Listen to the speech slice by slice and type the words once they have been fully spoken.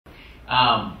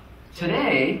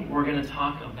Today, we're going to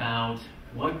talk about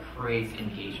what creates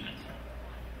engagement.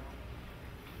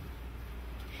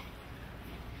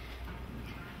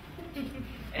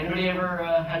 Anybody ever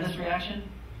had this reaction?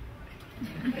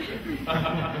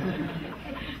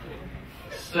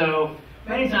 So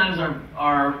many times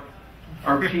our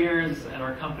peers at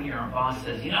our company or our boss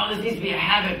says, you know, this needs to be a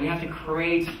habit. We have to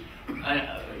create, we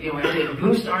have to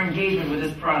boost our engagement with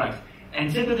this product.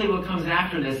 And typically what comes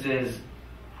after this is,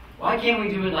 why can't we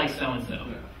do it like so-and-so?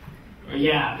 Or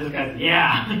yeah, this guy's,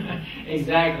 yeah,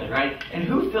 exactly, right? And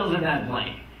who fills in that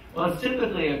blank? Well, it's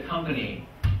typically a company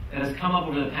that has come up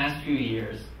over the past few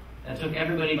years that took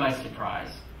everybody by surprise.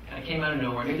 Kind of came out of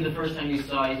nowhere. Maybe the first time you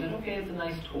saw it, you said, okay, it's a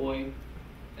nice toy.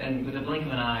 And with a blink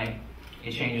of an eye,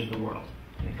 it changes the world.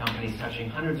 And the company's touching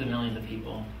hundreds of millions of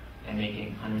people and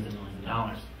making hundreds of millions of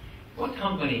dollars. What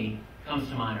company comes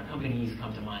to mind, or companies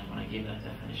come to mind when I gave that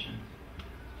definition?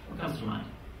 What comes to mind?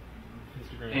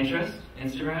 Instagram. Pinterest?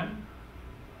 Instagram?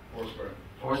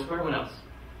 Foursquare? What else?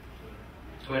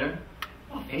 Twitter?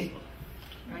 Oh, Facebook.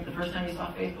 Right? The first time you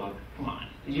saw Facebook? Come on.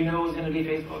 Did you know it was going to be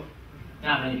Facebook?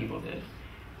 Not many people did.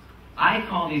 I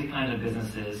call these kinds of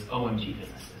businesses OMG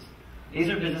businesses. These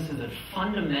are businesses that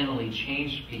fundamentally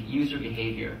change user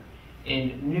behavior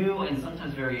in new and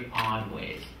sometimes very odd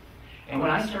ways. And what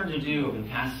I started to do over the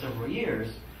past several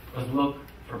years was look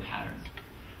for patterns.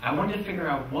 I wanted to figure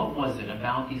out what was it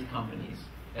about these companies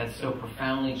that so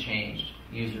profoundly changed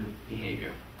user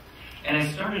behavior. And I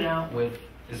started out with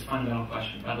this fundamental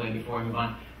question. By the way, before I move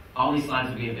on, all these slides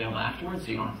will be available afterwards,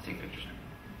 so you don't have to take pictures.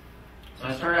 So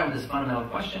I started out with this fundamental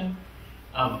question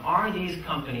of, are these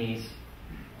companies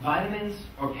vitamins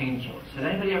or painkillers? Has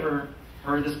anybody ever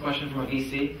heard this question from a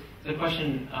VC? It's a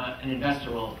question an investor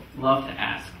will love to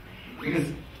ask.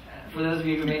 Because for those of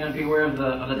you who may not be aware of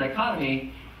the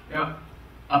dichotomy,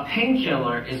 a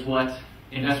painkiller is what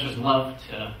investors love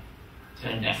to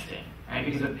invest in, right?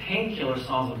 Because a painkiller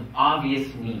solves an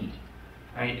obvious need,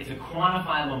 right? It's a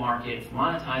quantifiable market, it's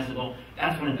monetizable.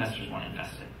 That's what investors want to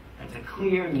invest in. It's a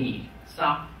clear need.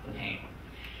 Stop the pain.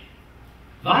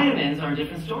 Vitamins are a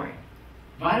different story.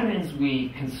 Vitamins we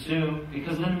consume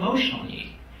because of an emotional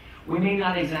need. We may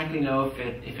not exactly know if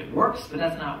it works, but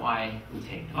that's not why we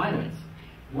take the vitamins.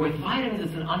 With vitamins,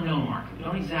 it's an unknown market. We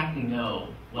don't exactly know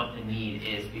what the need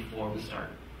is before we start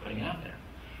putting it out there.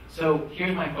 So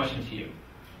here's my question to you.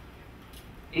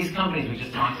 These companies we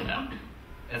just talked about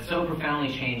that so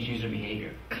profoundly change user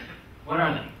behavior, what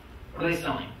are they? What are they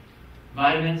selling?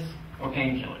 Vitamins or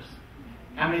painkillers?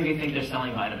 How many of you think they're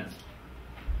selling vitamins?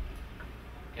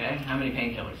 Okay, how many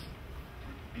painkillers?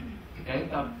 Okay,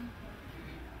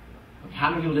 how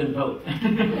many people didn't vote?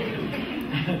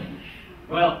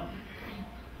 Well,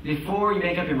 before you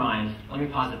make up your mind, let me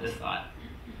posit this thought.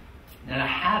 That a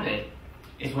habit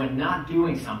is when not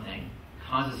doing something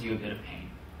causes you a bit of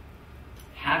pain.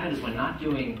 Habit is when not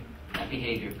doing that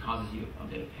behavior causes you a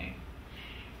bit of pain.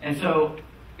 And so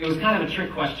it was kind of a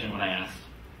trick question what I asked,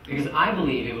 because I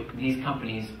believe these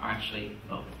companies are actually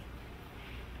both.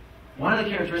 One of the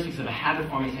characteristics of a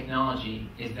habit-forming technology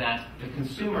is that the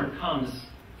consumer comes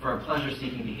for a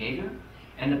pleasure-seeking behavior,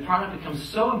 and the product becomes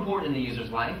so important in the user's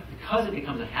life because it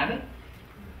becomes a habit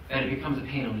that it becomes a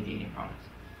pain-alleviating product.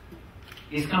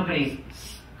 These companies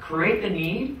create the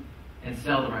need and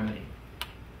sell the remedy.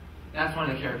 That's one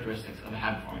of the characteristics of a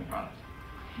habit-forming product.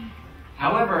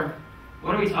 However,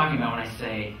 what are we talking about when I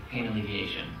say pain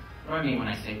alleviation? What do I mean when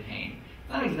I say pain?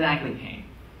 It's not exactly pain.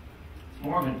 It's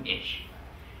more of an itch.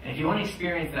 And if you want to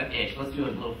experience that itch, let's do a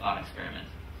little thought experiment.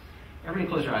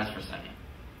 Everybody close your eyes for a second.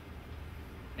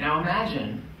 Now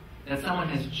imagine that someone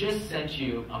has just sent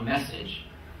you a message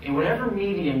in whatever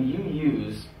medium you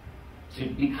use to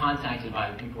be contacted by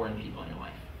important people in your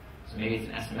life. So maybe it's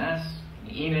an SMS,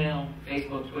 an email,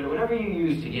 Facebook, Twitter, whatever you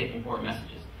use to get important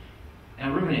messages.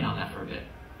 And ruminate on that for a bit.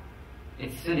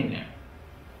 It's sitting there,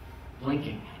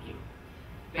 blinking at you,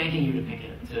 begging you to pick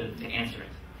it, to answer it.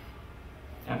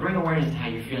 Now bring awareness to how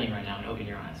you're feeling right now and open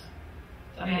your eyes.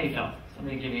 Tell me how you felt.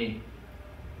 Somebody give me,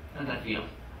 how did that feel?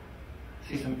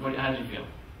 How did you feel?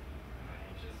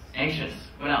 Anxious.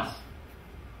 What else?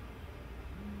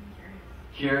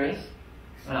 Curious.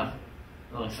 What else?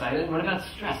 A little excited. What about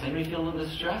stress? Anybody feel a little bit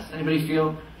of stress? Anybody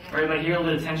feel, or anybody hear a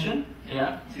little bit of tension?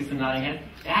 Yeah? See some nodding head?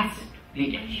 That's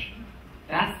the itch.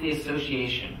 That's the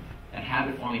association that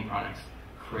habit-forming products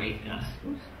create in us.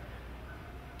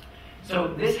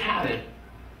 So this habit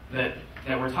that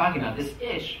we're talking about, this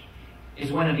itch,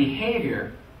 is when a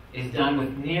behavior is done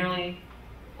with nearly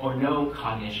or no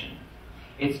cognition.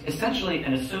 It's essentially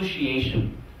an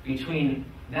association between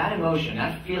that emotion,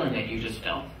 that feeling that you just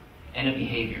felt, and a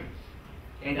behavior.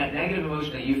 Okay, that negative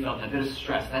emotion that you felt, that bit of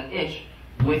stress, that itch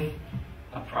with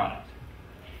a product.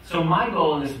 So my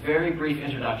goal in this very brief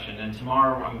introduction, and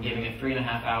tomorrow I'm giving a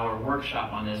 3.5-hour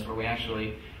workshop on this where we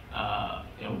actually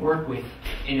work with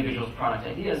individuals' product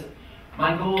ideas.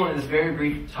 My goal in this very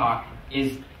brief talk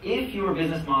is if your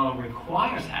business model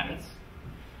requires habits,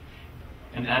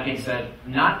 and that being said,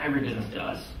 not every business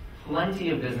does.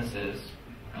 Plenty of businesses,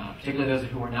 particularly those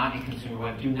who are not in consumer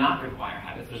web, do not require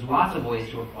habits. There's lots of ways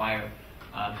to acquire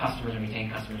customers and retain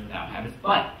customers without habits.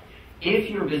 But if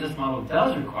your business model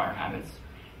does require habits,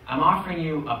 I'm offering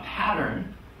you a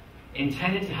pattern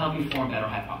intended to help you form better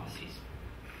hypotheses.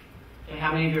 Okay,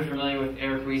 how many of you are familiar with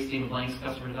Eric Ries, Stephen Blank's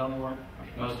customer development work?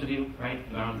 Most of you, right?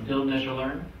 Build, measure,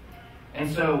 learn. And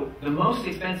so the most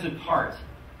expensive part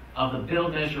of the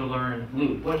build, measure, learn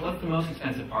loop, what's the most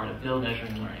expensive part of build, measure,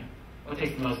 and learning? What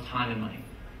takes the most time and money?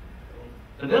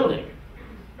 The building,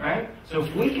 right? So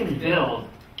if we can build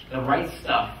the right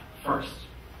stuff first,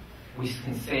 we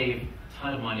can save a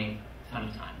ton of money, a ton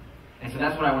of time. And so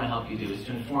that's what I want to help you do, is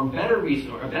to inform better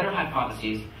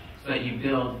hypotheses so that you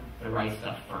build the right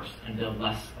stuff first and build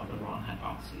less of the wrong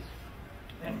hypotheses.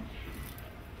 Okay?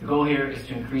 The goal here is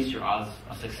to increase your odds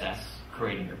of success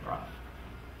creating your product.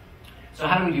 So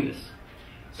how do we do this?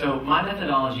 So my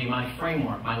methodology, my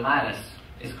framework, my lattice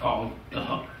is called the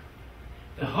hook.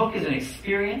 The hook is an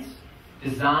experience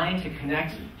designed to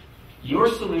connect your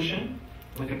solution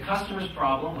with the customer's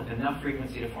problem with enough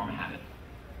frequency to form a habit.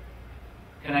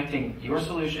 Connecting your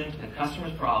solution to the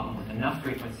customer's problem with enough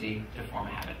frequency to form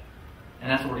a habit. And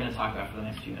that's what we're going to talk about for the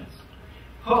next few minutes.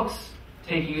 Hooks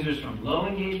take users from low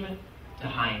engagement to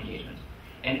high engagement.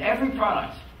 And every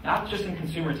product, not just in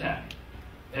consumer tech,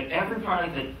 that every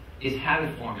product that is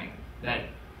habit forming, that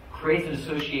creates an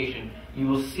association, you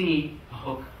will see a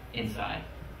hook inside.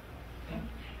 Okay?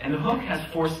 And the hook has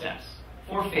 4 steps,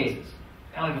 4 phases,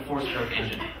 kind of like a 4-stroke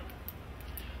engine.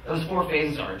 Those 4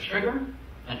 phases are a trigger,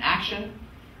 an action,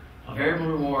 a variable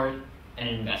reward, and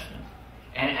an investment.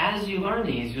 And as you learn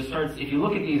these, you'll start, if you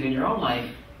look at these in your own life,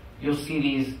 you'll see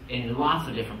these in lots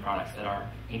of different products that are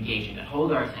engaging, that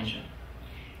hold our attention.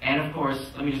 And of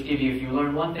course, let me just give you, if you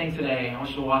learn one thing today, I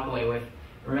want you to walk away with,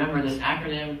 remember this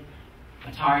acronym,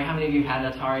 Atari. How many of you had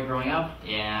an Atari growing up?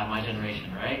 Yeah, my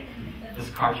generation, right?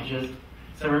 Just cartridges.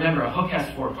 So remember, a hook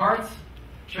has 4 parts: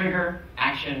 trigger,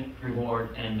 action, reward,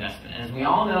 and investment. And as we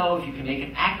all know, if you can make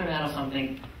an acronym out of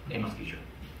something, they must be true.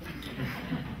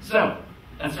 So,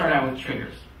 let's start out with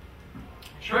triggers.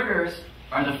 Triggers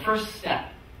are the first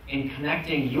step in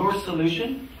connecting your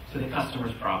solution to the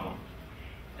customer's problem.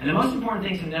 And the most important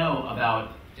thing to know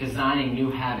about designing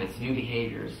new habits, new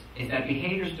behaviors, is that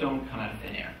behaviors don't come out of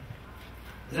thin air.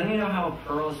 Does anyone know how a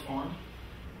pearl is formed?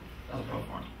 How's a pearl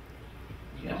formed?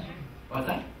 Yeah? What's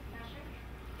that?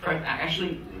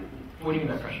 Actually, what do you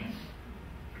mean by pressure?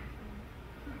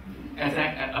 As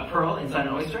a pearl inside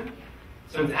an oyster?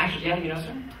 So it's actually, yeah, you know,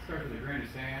 sir? It starts with a grain of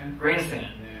sand. Grain of sand.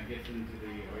 And then it gets into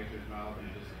the oyster's mouth and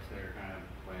it just sits there kind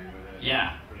of playing with it.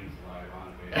 Yeah. Putting saliva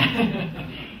on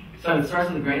it. So it starts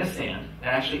with a grain of sand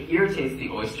that actually irritates the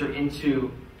oyster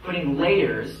into putting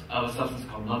layers of a substance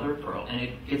called mother of pearl, and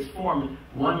it gets formed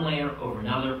one layer over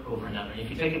another over another. And if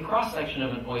you take a cross-section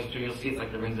of an oyster, you'll see it's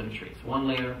like the rings of a tree. It's one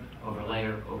layer over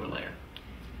layer over layer.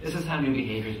 This is how new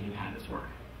behaviors and new habits work.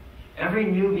 Every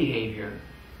new behavior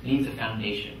needs a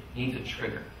foundation, needs a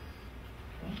trigger.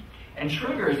 Okay? And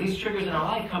triggers, these triggers in our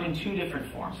life come in 2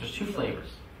 different forms. There's 2 flavors: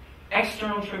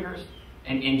 external triggers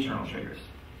and internal triggers.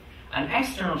 An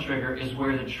external trigger is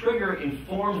where the trigger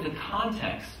informs the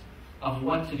context of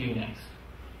what to do next.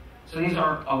 So these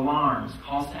are alarms,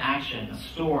 calls to action, a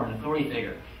store, an authority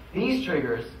figure. These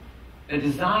triggers, the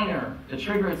designer, the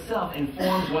trigger itself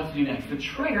informs what to do next. The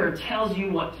trigger tells you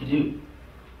what to do.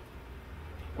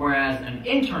 Whereas an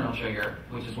internal trigger,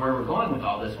 which is where we're going with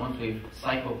all this once we've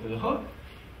cycled through the hook,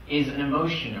 is an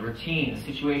emotion, a routine, a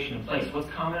situation, a place. What's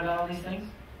common about all these things?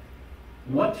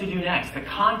 What to do next. The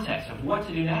context of what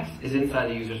to do next is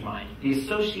inside the user's mind. The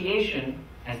association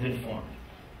has been formed.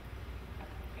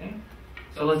 Okay?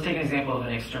 So let's take an example of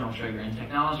an external trigger. In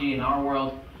technology, in our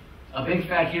world, a big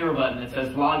fat hero button that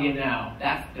says log in now.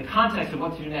 That's the context of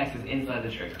what to do next is inside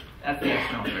the trigger. That's the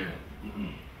external trigger.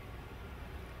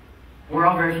 We're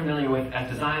all very familiar with,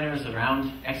 as designers,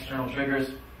 around external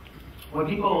triggers. What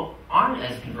people aren't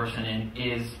as conversant in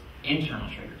is internal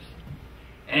triggers.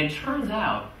 And it turns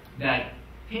out that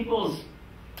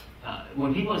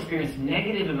when people experience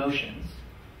negative emotions,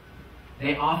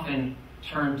 they often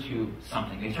turn to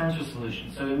something. They turn to a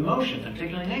solution. So emotions, and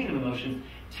particularly negative emotions,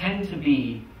 tend to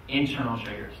be internal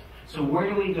triggers. So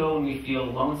where do we go when we feel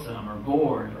lonesome or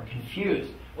bored or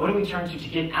confused? What do we turn to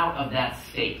get out of that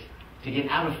state? to get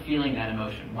out of feeling that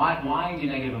emotion. Why do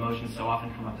negative emotions so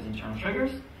often come up as internal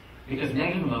triggers? Because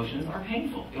negative emotions are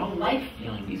painful. We don't like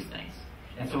feeling these things.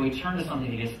 And so we turn to something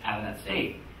to get us out of that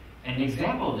state. And an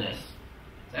example of this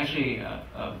is actually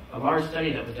a large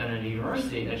study that was done at a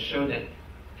university that showed that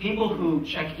people who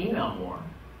check email more,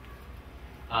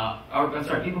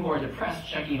 people who are depressed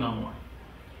check email more.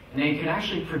 And they could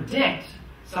actually predict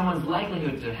someone's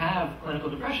likelihood to have clinical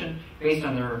depression based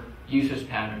on their usage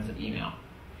patterns of email.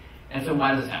 And so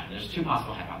why does this happen? There's two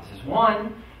possible hypotheses.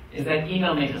 One is that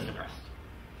email makes us depressed.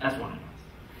 That's one hypothesis.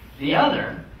 The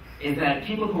other is that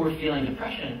people who are feeling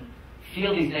depression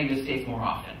feel these negative states more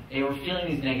often. They were feeling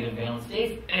these negative valence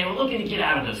states, and they were looking to get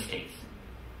out of those states.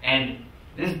 And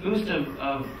this boost of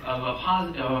a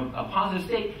positive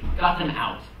state got them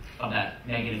out of that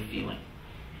negative feeling.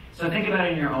 So think about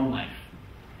it in your own life.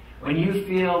 When you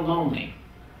feel lonely,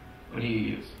 what do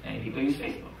you use? Many people use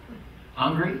Facebook.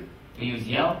 Hungry, we use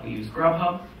Yelp, we use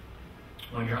Grubhub.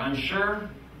 When you're unsure,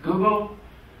 Google.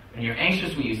 When you're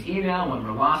anxious, we use email. When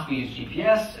we're lost, we use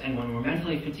GPS. And when we're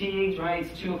mentally fatigued, right,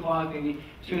 it's 2 o'clock, maybe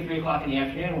 2 or 3 o'clock in the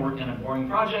afternoon, we're working on a boring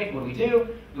project, what do?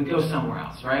 We go somewhere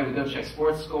else, right? We go check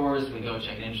sports scores, we go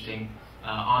check an interesting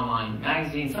online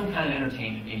magazine, some kind of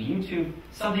entertainment, maybe YouTube,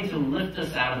 something to lift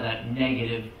us out of that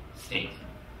negative state.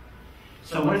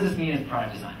 So what does this mean as a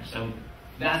product designer? So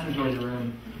vast majority of the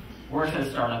room works at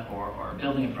a startup or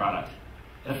building a product.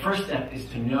 The first step is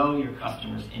to know your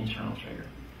customer's internal trigger.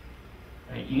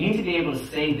 Right? You need to be able to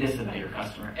say this about your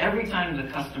customer. Every time the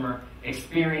customer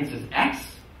experiences X,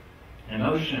 an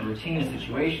emotion, a routine, a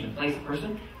situation, a place, a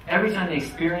person, every time they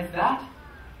experience that,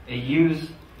 they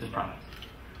use this product.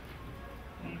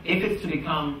 If it's to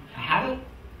become a habit,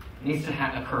 it needs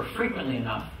to occur frequently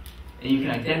enough that you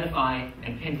can identify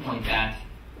and pinpoint that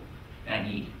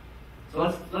need. So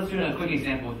let's do a quick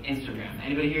example with Instagram.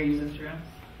 Anybody here use Instagram?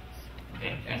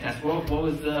 Okay, fantastic. What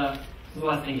was the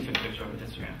last thing you took a picture of with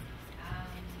Instagram?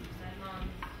 My mom's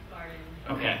garden.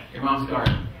 Okay, your mom's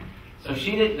garden. So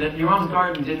your mom's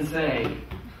garden didn't say,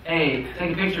 hey,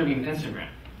 take a picture of me with Instagram,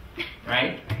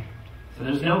 right? So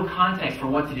there's no context for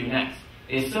what to do next.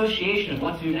 The association of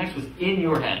what to do next was in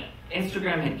your head.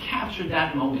 Instagram had captured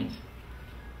that moment,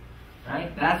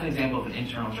 right? That's an example of an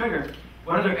internal trigger.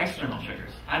 What are their external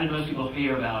triggers? How did most people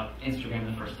hear about Instagram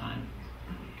the first time?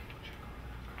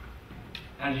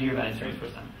 How did you hear about Instagram the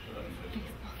first time?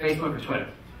 Facebook or Twitter,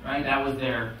 right? That was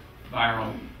their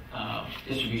viral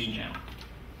distribution channel.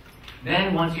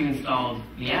 Then once you installed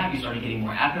the app, you started getting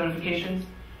more app notifications.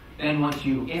 Then once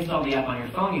you install the app on your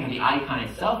phone, you have the icon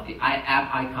itself. The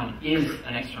app icon is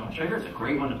an external trigger. It's a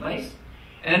great one to place.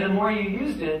 And then the more you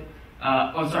used it,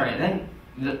 then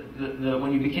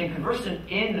when you became conversant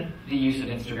in the use of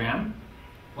Instagram,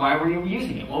 why were you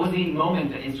using it? What was the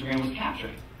moment that Instagram was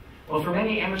capturing? Well, for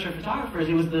many amateur photographers,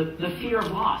 it was the fear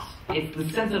of loss. It's the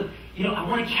sense of, I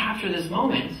want to capture this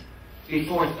moment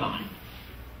before it's gone.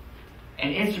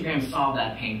 And Instagram solved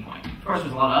that pain point. Of course,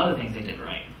 there's a lot of other things they did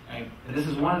right? But this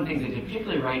is one of the things they did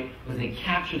particularly right, was they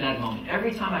captured that moment.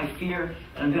 Every time I fear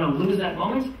that I'm going to lose that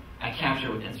moment, I capture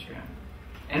it with Instagram.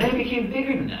 And then it became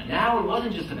bigger than that. Now it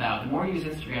wasn't just about, the more you use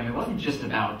Instagram, it wasn't just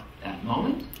about that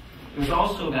moment. It was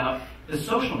also about the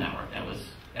social network that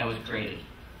was created.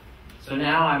 So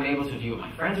now I'm able to view what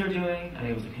my friends are doing, I'm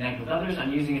able to connect with others,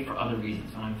 I'm using it for other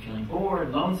reasons. When I'm feeling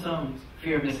bored, lonesome,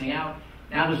 fear of missing out,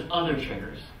 now there's other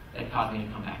triggers that cause me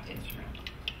to come back to Instagram.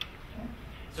 Okay.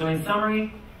 So in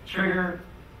summary, trigger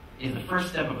is the first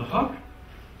step of the hook.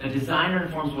 The designer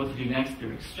informs what to do next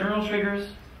through external triggers,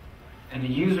 and the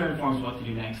user informs what to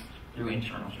do next through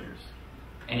internal triggers.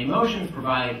 And emotions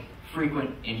provide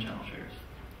frequent internal triggers.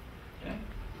 Okay?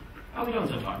 How are we doing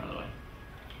so far, by the way?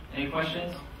 Any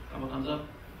questions? Couple thumbs up?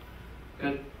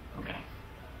 Good? Okay.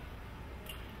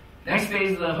 Next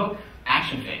phase of the hook,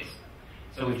 action phase.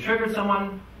 So we've triggered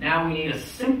someone, now we need a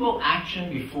simple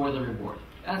action before the reward.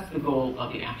 That's the goal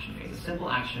of the action phase, a simple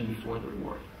action before the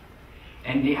reward.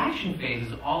 And the action phase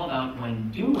is all about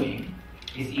when doing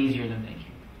is easier than thinking.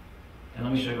 And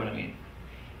let me show you what I mean.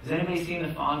 Has anybody seen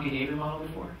the FOG behavior model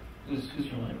before? Who's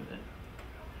familiar with it?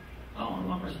 Oh, only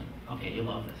one person. Okay, you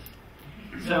love this.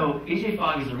 So BJ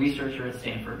Fogg is a researcher at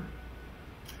Stanford.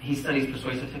 He studies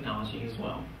persuasive technology as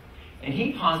well. And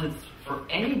he posits for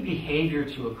any behavior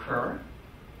to occur,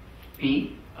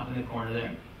 B, up in the corner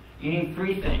there, you need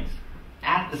three things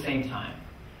at the same time.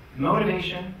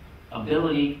 Motivation,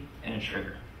 ability, and a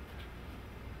trigger.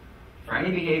 For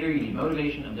any behavior, you need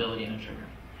motivation, ability, and a trigger.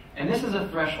 And this is a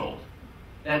threshold.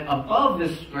 That above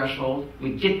this threshold,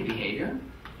 we get the behavior.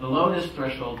 Below this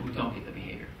threshold, we don't get the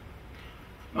behavior.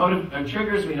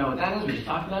 Triggers, we know what that is. We just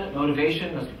talked about it.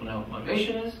 Motivation, most people know what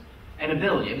motivation is. And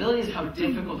ability. Ability is how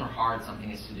difficult or hard something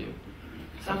is to do.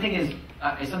 If something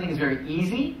is very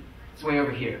easy, it's way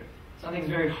over here. If something's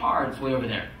very hard, it's way over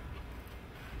there.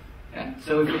 Okay?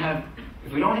 So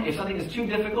if something is too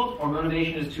difficult or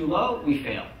motivation is too low, we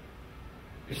fail.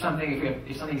 If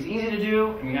something's easy to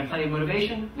do and we have plenty of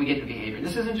motivation, we get the behavior.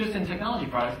 This isn't just in technology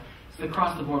products, it's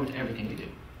across the board with everything we do.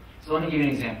 So let me give you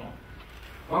an example.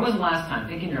 When was the last time,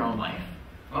 think in your own life,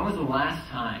 when was the last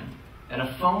time that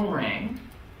a phone rang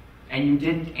and you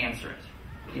didn't answer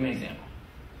it? Give me an example.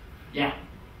 Yeah.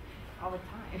 All the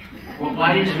time. Well,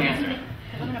 why didn't you answer it?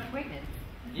 I have an appointment.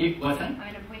 What's that? I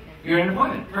have an appointment. You're in an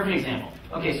appointment. Perfect example.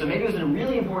 Okay, so maybe it was a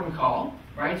really important call,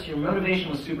 right? So your motivation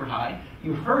was super high.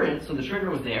 You heard it, so the trigger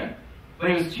was there, but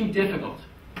it was too difficult.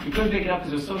 You couldn't pick it up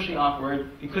because it was socially awkward.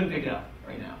 You couldn't pick it up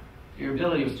right now. Your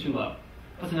ability was too low.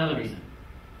 What's another reason?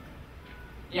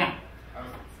 Yeah. I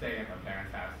was staying at my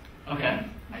parents' house. Okay.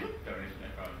 I donation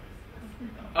their phone.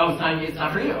 Oh, it's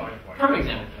not for you. Perfect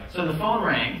example. So the phone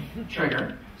rang,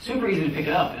 trigger, super easy to pick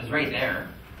it up. It's right there,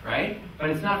 right? But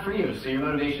it's not for you, so your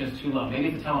motivation is too low. Maybe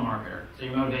it's a telemarketer, so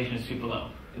your motivation is super low.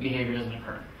 The behavior doesn't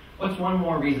occur. What's one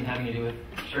more reason having to do with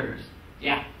triggers?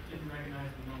 Yeah. Didn't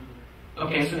recognize the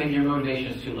number. Okay, so maybe your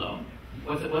motivation is too low.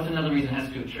 What's another reason that has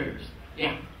to do with triggers?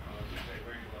 Yeah.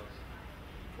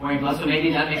 Wearing gloves, so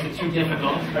maybe that makes it too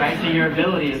difficult, right? So your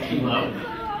ability is too low.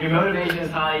 Your motivation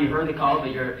is high, you heard the call, but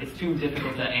it's too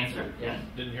difficult to answer. Yeah?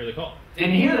 Didn't hear the call.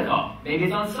 Didn't hear the call. Maybe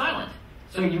it's on silent.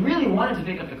 So you really wanted to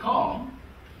pick up the call.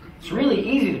 It's really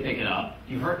easy to pick it up.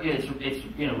 You heard it's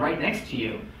right next to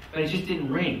you, but it just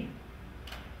didn't ring.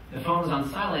 The phone was on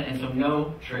silent, and so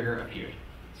no trigger appeared.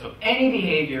 So any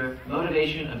behavior,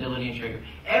 motivation, ability, and trigger,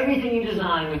 everything you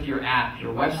design with your app,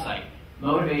 your website,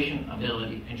 motivation,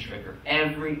 ability, and trigger,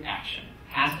 every action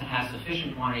has to have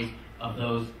sufficient quantities of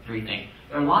those three things.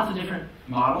 There are lots of different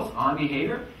models on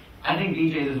behavior. I think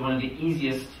BJ's is one of the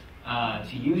easiest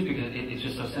to use because it's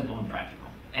just so simple and practical,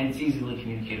 and it's easily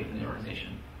communicated within the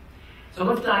organization. So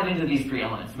let's dive into these three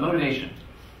elements. Motivation.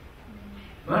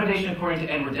 Motivation, according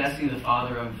to Edward Deci, the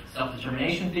father of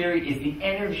self-determination theory, is the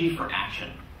energy for action.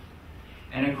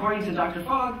 And according to Dr.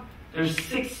 Fogg, there's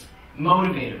 6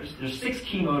 motivators. There's 6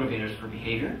 key motivators for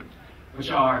behavior,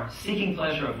 which are seeking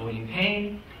pleasure, avoiding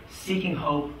pain, seeking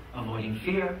hope, avoiding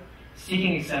fear,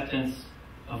 seeking acceptance,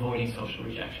 avoiding social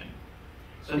rejection.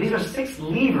 So these are 6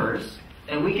 levers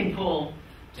that we can pull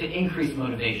to increase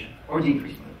motivation or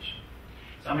decrease motivation.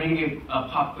 So I'm going to give you a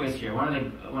pop quiz here. One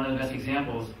of the best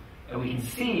examples that we can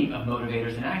see of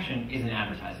motivators in action is in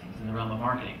advertising, is in the realm of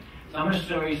marketing. So I'm going to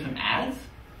show you some ads.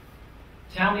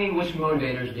 Tell me which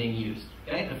motivator is being used.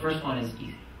 Okay, the first one is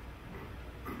easy.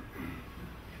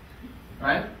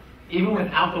 Right? Even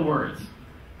without the words.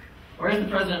 Where is the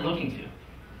president looking to?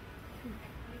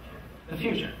 The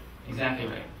future. Exactly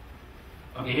right.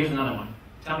 Okay, here's another one.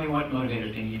 Tell me what motivator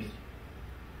is being used.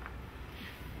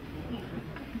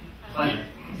 Pleasure.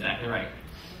 Exactly right.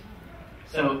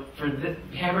 So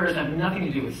hamburgers have nothing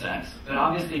to do with sex, but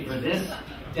obviously for this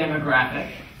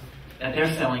demographic that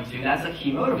they're selling to, that's a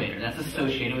key motivator. That's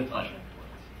associated with pleasure.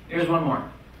 Here's one more.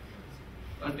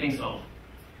 What's being sold?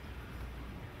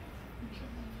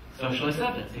 Social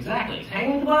acceptance. Exactly. It's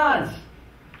hanging with the buds.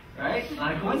 Right?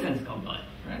 Not a coincidence it's called bud.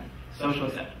 Right? Social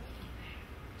acceptance.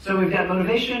 So we've got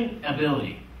motivation,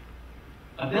 ability.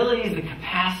 Ability is the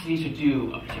capacity to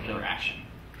do a particular action.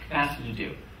 Capacity to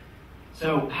do.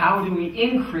 So how do we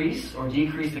increase or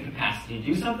decrease the capacity to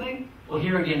do something? Well,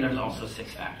 here again, there's also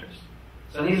 6 factors.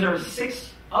 So these are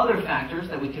 6 other factors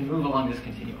that we can move along this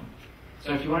continuum.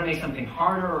 So if you want to make something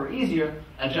harder or easier,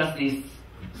 adjust these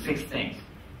 6 things.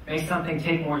 Make something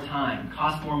take more time,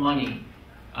 cost more money,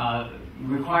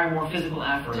 require more physical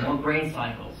effort, more brain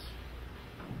cycles.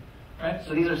 Right?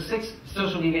 So these are 6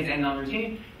 social deviants and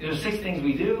non-routine. These are 6 things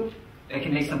we do that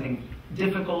can make something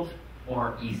difficult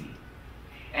or easy.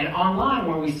 And online,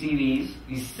 where we see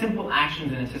these simple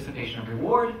actions in anticipation of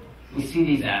reward, we see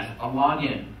these as a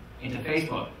login into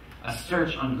Facebook, a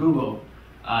search on Google,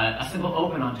 a simple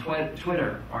open on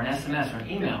Twitter, or an SMS or an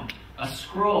email, a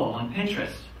scroll on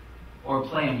Pinterest, or a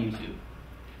play on YouTube.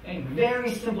 Okay?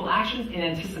 Very simple actions in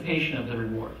anticipation of the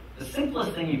reward. The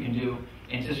simplest thing you can do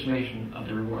in anticipation of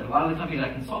the reward. A lot of the companies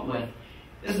I consult with,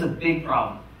 this is a big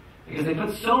problem, because they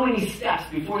put so many steps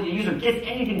before the user gets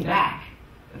anything back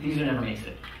that the user never makes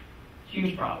it.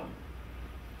 Huge problem.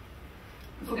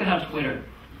 Let's look at how Twitter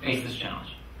faced this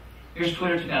challenge. Here's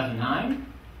Twitter 2009.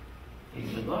 Take a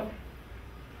good look.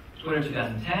 Twitter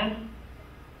 2010.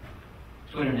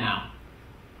 Twitter now.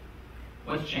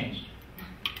 What's changed?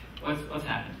 What's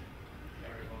happened?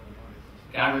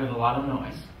 Got rid of a lot of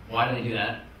noise. Why do they do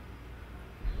that?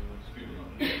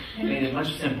 made it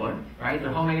much simpler, right?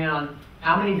 They're homing in on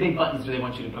how many big buttons do they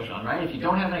want you to push on, right? If you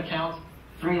don't have an account,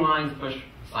 3 lines, push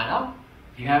sign up.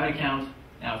 If you have an account,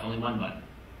 now it's only 1 button.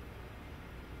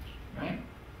 Right?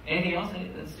 Anything else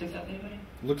that sticks out to anybody?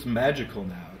 It looks magical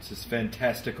now. It's this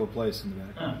fantastical place in the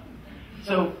back.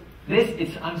 So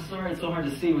I'm sorry it's so hard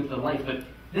to see with the lights, but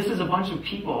this is a bunch of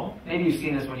people, maybe you've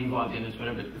seen this when you logged into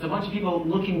Twitter, but it's a bunch of people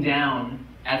looking down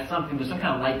at something, there's some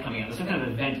kind of light coming out, there's some kind of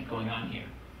event going on here.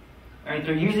 All right?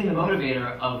 They're using the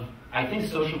motivator of, I think,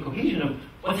 social cohesion of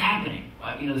what's happening.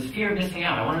 This fear of missing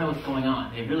out. I want to know what's going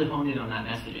on. They've really honed in on that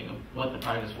messaging of what the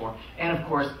product is for. And of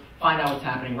course, find out what's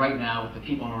happening right now with the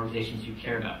people and organizations you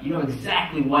care about. You know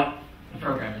exactly what the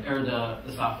program or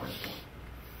the software is for.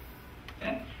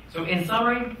 Okay? So in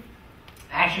summary,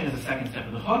 action is the second step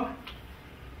of the hook.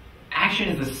 Action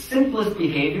is the simplest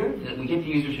behavior that we get the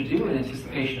user to do in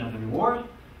anticipation of the reward.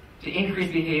 To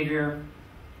increase behavior,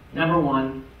 number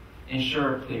 1,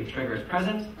 ensure a clear trigger is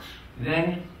present.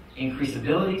 Then increase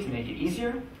ability to make it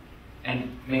easier.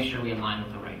 And make sure we align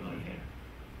with the right motivator.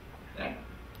 Okay?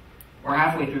 We're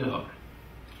halfway through the hook.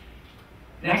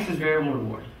 Next is variable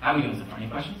reward. How are we doing so far? Any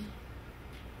questions?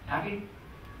 Happy?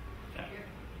 Okay.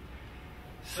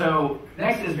 So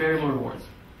next is variable rewards.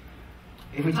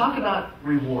 If we talk about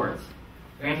rewards,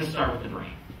 we have to start with the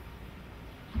brain.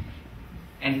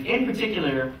 And in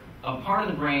particular, a part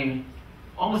of the brain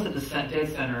almost at the dead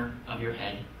center of your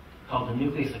head called the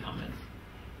nucleus accumbens.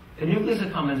 The nucleus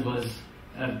accumbens was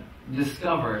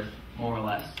discovered, more or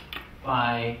less,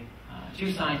 by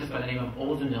 2 scientists by the name of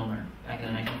Olds and Milner back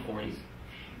in the 1940s,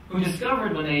 who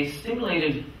discovered when they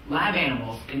stimulated lab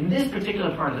animals in this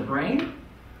particular part of the brain,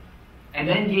 and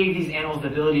then gave these animals the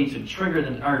ability to trigger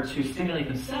them or to stimulate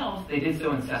themselves, they did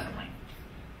so incessantly.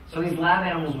 So these lab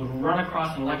animals would run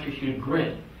across an electrocuted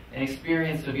grid and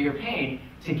experience severe pain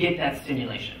to get that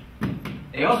stimulation.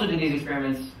 They also did these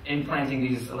experiments implanting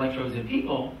these electrodes in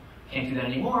people. Can't do that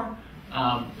anymore,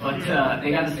 but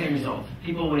they got the same result.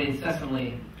 People would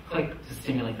incessantly click to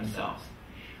stimulate themselves.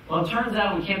 Well, it turns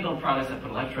out we can't build products that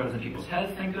put electrodes in people's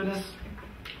heads, thank goodness,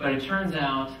 but it turns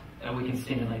out that we can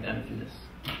stimulate them through this.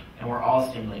 And we're all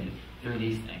stimulated through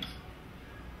these things.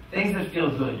 Things that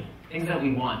feel good, things that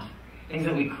we want, things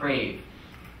that we crave,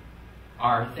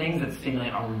 are things that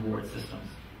stimulate our reward systems.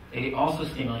 They also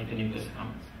stimulate the nucleus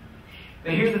accumbens.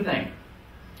 But here's the thing.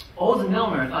 Olds and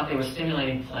Milner thought they were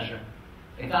stimulating pleasure.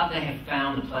 They thought they had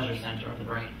found the pleasure center of the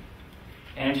brain.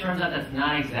 And it turns out that's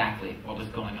not exactly what was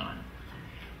going on.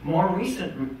 More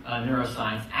recent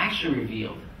neuroscience actually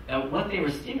revealed that what they were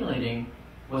stimulating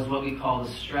was what we call the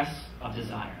stress of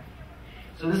desire.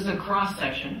 So this is a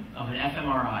cross-section of an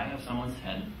fMRI of someone's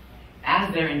head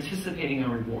as they're anticipating a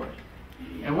reward.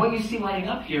 And what you see lighting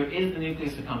up here is the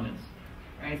nucleus accumbens.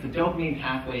 Right? It's the dopamine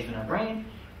pathways in our brain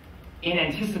in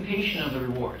anticipation of the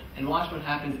reward. And watch what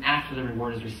happens after the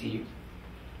reward is received.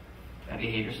 That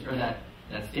behavior, or that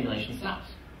stimulation stops.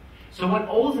 So what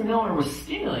Olds and Milner was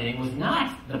stimulating was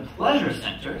not the pleasure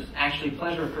centers. Actually,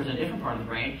 pleasure occurs in a different part of the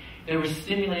brain. They were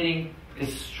stimulating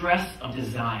this stress of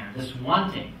desire, this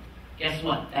wanting. Guess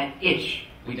what? That itch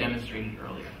we demonstrated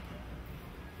earlier.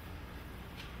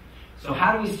 So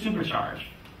how do we supercharge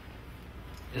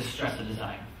this stress of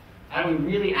desire? How do we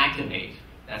really activate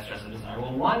that stress of desire?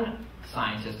 Well, one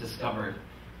scientist discovered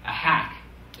a hack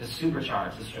to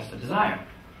supercharge the stress of desire.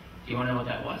 Do you want to know what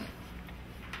that was?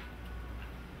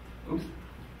 Oops.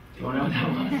 Do you want to know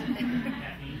what that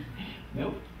was?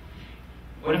 Nope.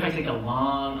 What if I take a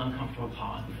long, uncomfortable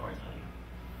pause before I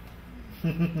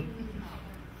tell you?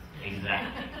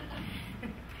 Exactly.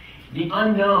 The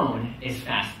unknown is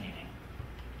fascinating.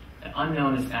 The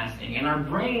unknown is fascinating. And our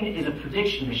brain is a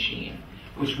prediction machine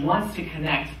which wants to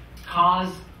connect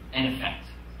cause and effect.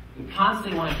 We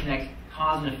constantly want to connect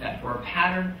cause and effect. We're a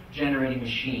pattern-generating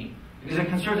machine because it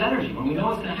conserves energy. When we know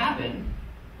what's going to happen,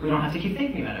 we don't have to keep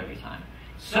thinking about it every time.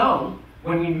 So,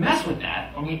 when we mess with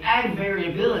that, when we add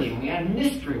variability, when we add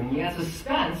mystery, when we add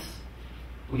suspense,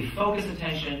 we focus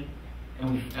attention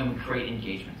and we create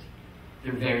engagement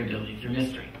through variability, through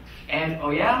mystery. And, oh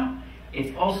yeah,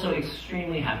 it's also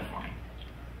extremely habit-forming.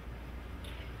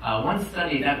 One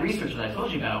study, that researcher that I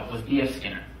told you about, was B.F.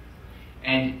 Skinner.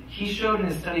 And he showed in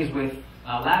his studies with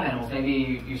lab animals,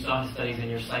 maybe you saw his studies in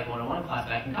your Psych 101 class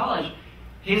back in college,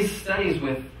 his studies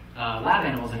with lab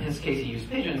animals, in his case he used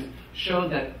pigeons,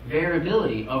 showed that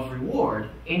variability of reward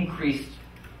increased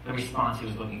the response he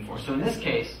was looking for. So in this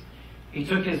case, he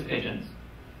took his pigeons,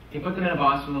 he put them in a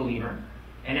box with a lever,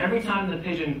 and every time the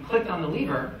pigeon clicked on the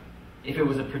lever, if it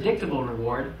was a predictable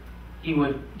reward, he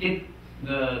would get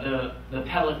the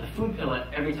pellet, the food pellet,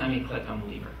 every time he clicked on the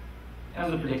lever. That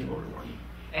was a predictable reward.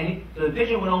 And the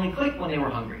pigeon would only click when they were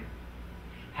hungry.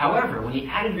 However, when you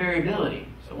added variability,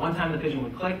 so one time the pigeon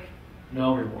would click,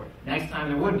 no reward. Next time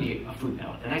there would be a food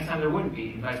pellet. The next time there wouldn't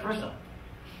be, and vice versa.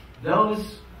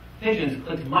 Those pigeons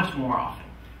clicked much more often.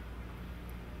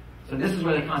 So this is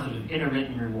where the concept of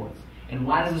intermittent rewards. And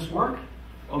why does this work?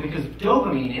 Well, because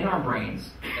dopamine in our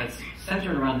brains, that's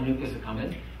centered around the nucleus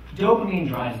accumbens, dopamine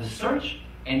drives the search,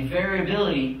 and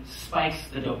variability spikes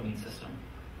the dopamine system.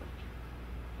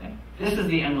 Okay? This is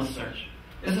the endless search.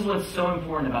 This is what's so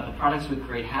important about the products we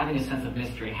create, having a sense of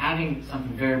mystery, having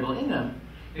something variable in them,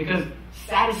 because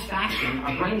satisfaction,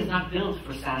 our brain is not built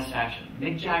for satisfaction.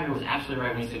 Mick Jagger was absolutely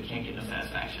right when he said can't get no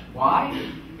satisfaction.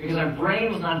 Why? Because our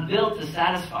brain was not built to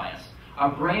satisfy us. Our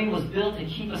brain was built to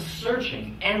keep us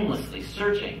searching, endlessly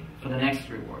searching for the next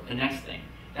reward, the next thing.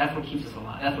 That's what keeps us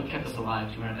alive. That's what kept us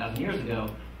alive 200,000 years ago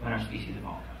when our species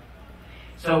evolved.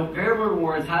 So variable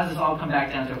rewards, how does this all come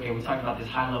back down to, okay, we talked about this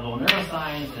high-level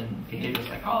neuroscience and behavioral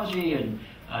psychology and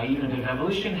even a bit of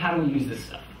evolution. How do we use this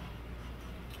stuff?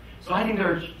 So I think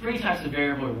there are three types of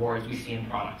variable rewards we see in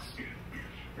products.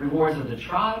 Rewards of the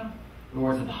tribe,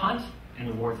 rewards of the hunt, and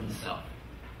rewards of the self.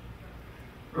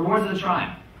 Rewards of the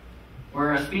tribe.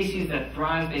 We're a species that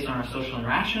thrives based on our social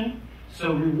interaction,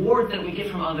 so rewards that we get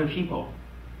from other people,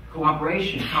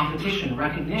 cooperation, competition,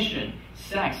 recognition,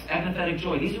 sex, empathetic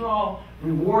joy, these are all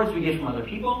rewards we get from other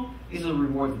people. These are the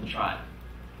rewards of the tribe.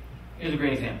 Here's a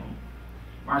great example.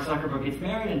 Mark Zuckerberg gets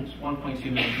married and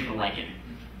 1.2 million people like it.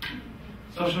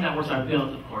 Social networks are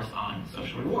built, of course, on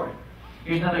social reward.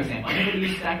 Here's another example. Anybody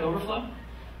use Stack Overflow?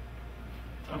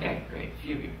 Okay, great. A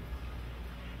few of you.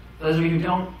 Those of you who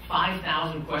don't,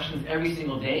 5,000 questions every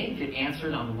single day get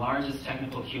answered on the largest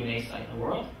technical Q&A site in the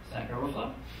world, Stack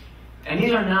Overflow. And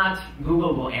these are not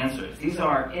Googleable answers. These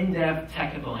are in-depth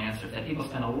technical answers that people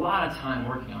spend a lot of time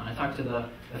working on. I talked to the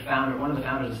founder, one of the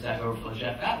founders of Stack Overflow,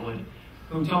 Jeff Atwood,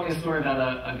 who told me a story about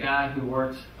a guy who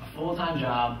worked a full-time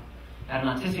job, had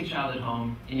an autistic child at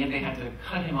home, and yet they had to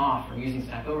cut him off from using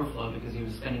Stack Overflow because he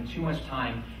was spending too much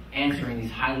time answering these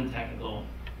highly technical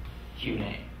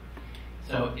Q&A.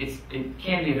 So it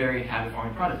can be a very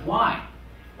habit-forming product. Why?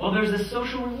 Well, there's a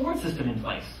social reward system in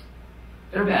place.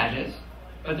 They're badges,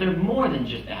 but they're more than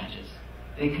just badges.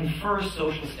 They confer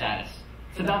social status.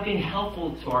 It's about being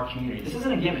helpful to our community. This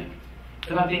isn't a gimmick.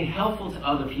 It's about being helpful to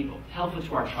other people, helpful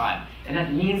to our tribe, and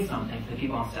that means something to the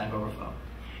people on Stack Overflow.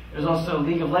 There's also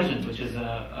League of Legends, which is an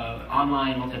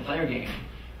online multiplayer game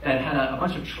that had a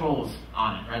bunch of trolls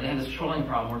on it, right? They had this trolling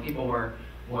problem where people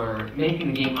were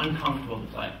making the game uncomfortable to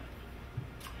play.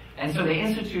 And so they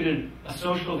instituted a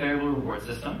social variable reward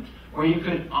system where you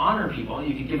could honor people,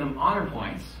 you could give them honor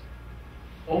points,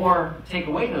 or take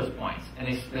away those points, and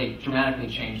they dramatically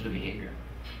change the behavior.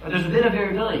 But there's a bit of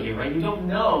variability here, right? You don't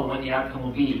know what the outcome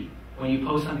will be when you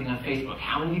post something on Facebook.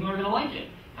 How many people are going to like it?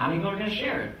 How many people are going to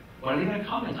share it? What are they going to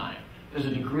comment on it? There's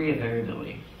a degree of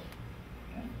variability.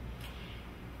 Okay.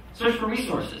 Search for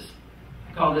resources.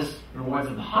 I call this rewards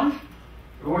of the hunt.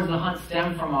 Rewards of the hunt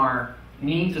stem from our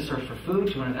need to search for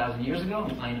food 200,000 years ago in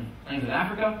the plains of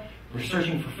Africa. We're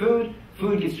searching for food.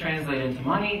 Food gets translated into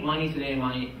money. Money today in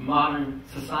modern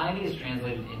society is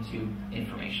translated into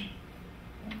information.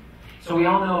 So we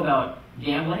all know about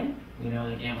gambling. We know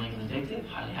that gambling is addictive,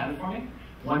 highly habit-forming.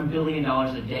 $1 billion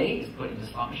a day is put into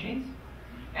slot machines.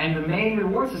 And the main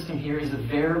reward system here is a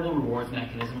variable rewards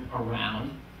mechanism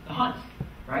around the hunt,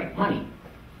 right? Money.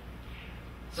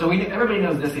 So everybody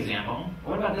knows this example.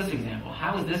 What about this example?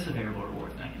 How is this a variable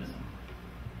rewards mechanism?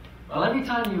 Well, every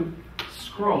time you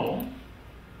scroll,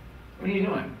 what are you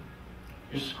doing?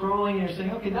 You're scrolling and you're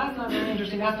saying, okay, that's not very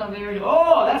interesting, that's not very,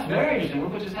 oh, that's very interesting,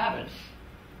 look what just happened.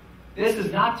 This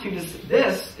is not too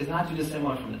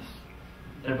dissimilar from this.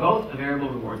 They're both a variable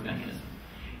rewards mechanism.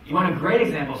 You want a great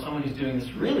example of someone who's doing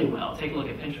this really well, take a look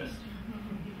at Pinterest.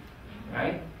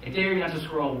 Right? A day you have to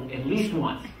scroll at least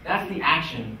once. That's the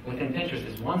action within Pinterest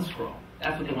is one scroll.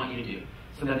 That's what they want you to do.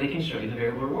 So that they can show you the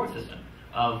variable reward system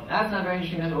of, that's not very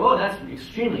interesting, oh, that's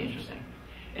extremely interesting.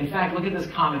 In fact, look at this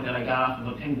comment that I got off of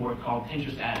a pin board called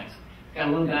Pinterest Addicts. It's got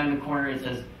a little guy in the corner, it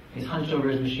says, he's hunched over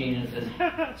his machine and it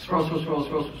says, scroll, scroll, scroll,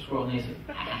 scroll, scroll, scroll, and he says,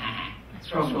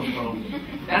 scroll, scroll, scroll.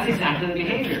 That's exactly the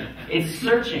behavior. It's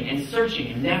searching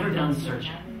and never done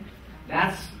searching.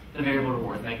 That's the variable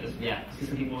reward mechanism. Yeah, I see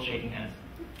some people shaking heads.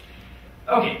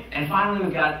 Okay, and finally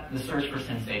we've got the search for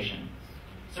sensation.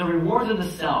 So rewards of the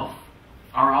self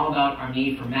are all about our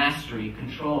need for mastery,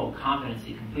 control,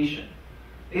 competency, completion.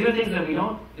 These are things that we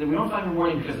don't find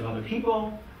rewarding because of other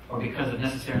people or because of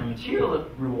necessarily material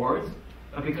rewards,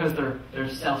 but because they're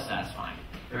self-satisfying.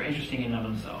 They're interesting in and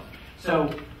of themselves.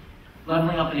 So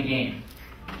leveling up in a game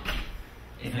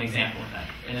is an example of that.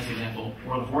 In this example,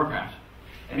 World of Warcraft.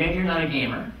 And maybe you're not a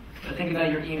gamer, but think about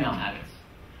your email habits.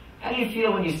 How do you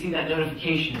feel when you see that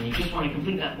notification and you just want to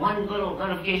complete that one little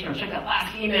notification or check that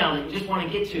last email that you just want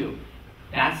to get to?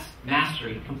 That's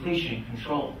mastery, completion,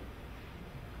 control.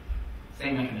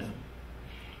 Same mechanism.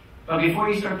 But before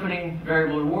you start putting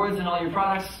variable rewards in all your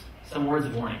products, some words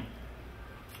of warning.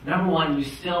 Number one, you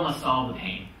still must solve the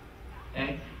pain.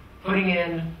 Okay? Putting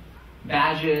in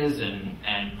badges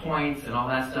and points and all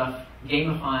that stuff,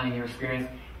 gamifying your experience,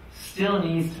 still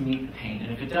needs to meet the pain.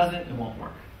 And if it doesn't, it won't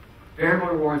work. Variable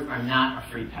rewards are not a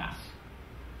free pass.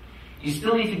 You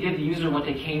still need to give the user what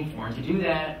they came for. And to do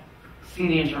that, see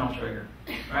the internal trigger.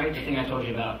 Right? The thing I told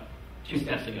you about 2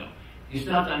 steps ago. You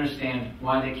still have to understand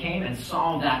why they came and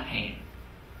solve that pain.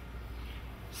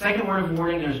 Second word of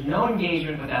warning, there's no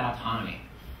engagement without autonomy.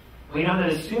 We know that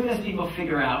as soon as people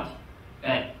figure out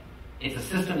that it's a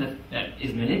system that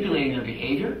is manipulating their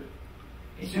behavior,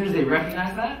 as soon as they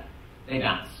recognize that, they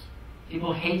bounce.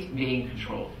 People hate being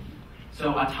controlled.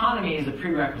 So autonomy is a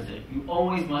prerequisite. You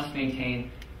always must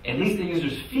maintain at least the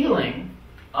user's feeling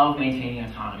of maintaining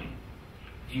autonomy.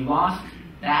 If you lost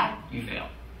that, you fail.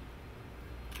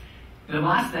 The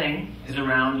last thing is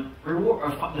around reward,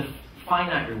 or the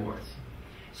finite rewards.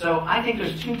 So I think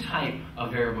there's 2 types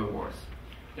of variable rewards.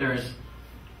 There's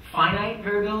finite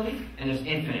variability and there's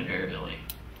infinite variability.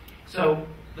 So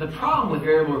the problem with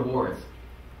variable rewards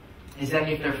is that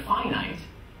if they're finite,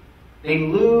 they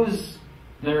lose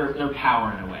their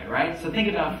power in a way, right? So think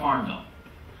about Farmville.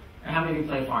 How many of you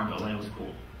played Farmville when it was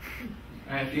cool?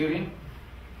 Right, a few of you?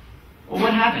 Well,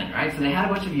 what happened, right? So they had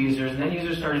a bunch of users, and then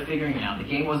users started figuring it out. The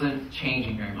game wasn't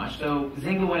changing very much. So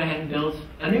Zynga went ahead and built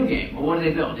a new game. Well, what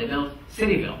did they build? They built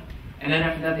Cityville. And then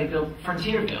after that, they built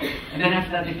Frontierville. And then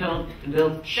after that, they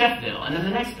built Chefville. And then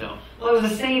the next bill. Well, it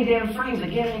was the same damn frames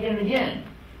again and again and again.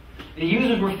 The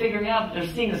users were figuring out they're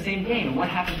seeing the same game. And what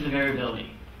happened to the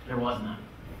variability? There was none.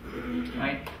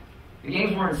 Right? The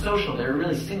games weren't social. They were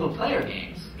really single-player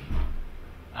games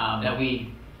that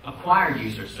we acquired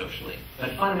users socially.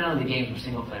 But fundamentally, the games were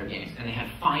single-player games, and they had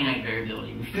finite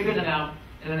variability. We figured them out,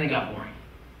 and then they got boring.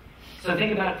 So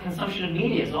think about consumption of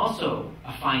media is also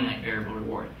a finite variable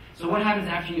reward. So what happens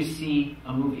after you see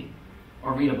a movie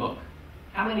or read a book?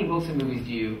 How many books and movies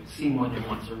do you see more than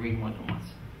once or read more than once?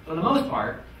 For the most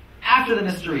part, after the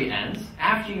mystery ends,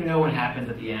 after you know what happens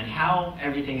at the end, how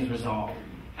everything is resolved,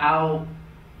 how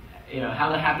the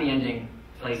happy ending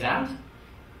plays out,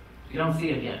 you don't see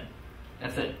it again.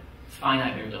 That's it. It's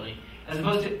finite variability. As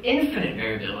opposed to infinite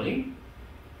variability,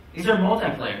 these are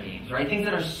multiplayer games, right? Things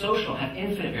that are social have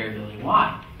infinite variability.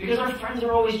 Why? Because our friends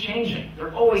are always changing.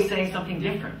 They're always saying something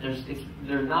different.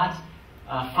 They're not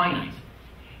finite.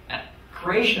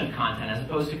 Creation of content as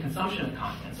opposed to consumption of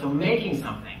content. So making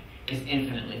something is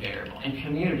infinitely variable. And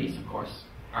communities, of course,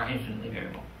 are infinitely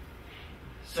variable.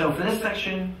 So for this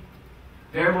section,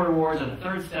 variable rewards are the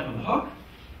 3rd step of the hook.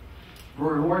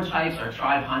 Reward types are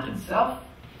tribe, hunt, and self.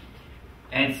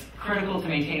 And it's critical to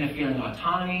maintain a feeling of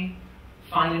autonomy,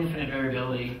 find infinite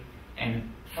variability, and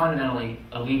fundamentally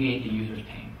alleviate the user's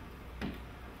pain.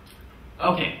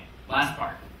 Okay, last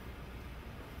part.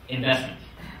 Investment.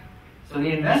 So the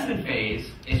investment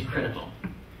phase is critical.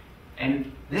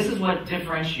 And this is what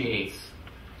differentiates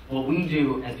what we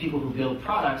do as people who build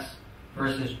products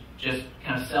versus just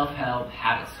kind of self-help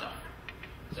habit stuff.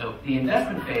 So the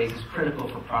investment phase is critical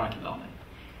for product development.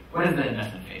 What is the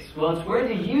investment phase? Well, it's where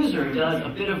the user does a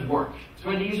bit of work. It's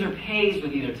where the user pays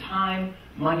with either time,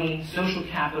 money, social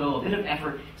capital, a bit of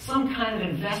effort, some kind of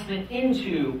investment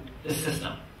into the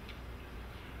system.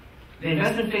 The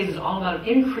investment phase is all about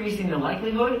increasing the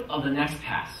likelihood of the next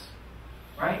pass.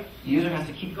 Right? The user has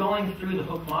to keep going through the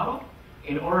hook model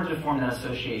in order to form that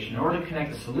association. In order to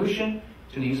connect the solution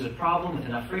to the user's problem with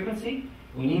enough frequency,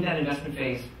 we need that investment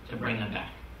phase to bring them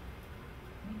back.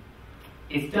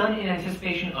 It's done in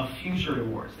anticipation of future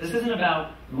rewards. This isn't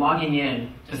about logging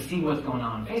in to see what's going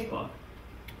on Facebook.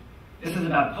 This is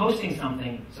about posting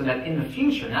something so that in the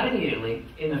future, not immediately,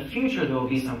 in the future there will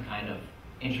be some kind of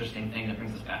interesting thing that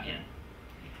brings us back in.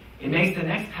 It makes the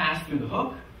next pass through the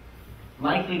hook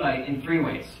likely in 3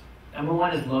 ways. Number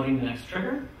 1 is loading the next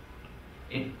trigger,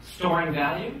 it's storing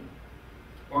value,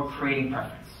 or creating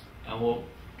preference. And we'll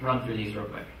run through these real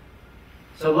quick.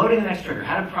 So loading the next trigger.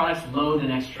 How do products load the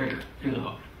next trigger through the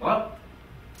hook? Well,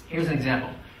 here's an example.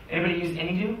 Anybody use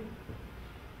Anydo?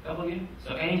 A couple of you?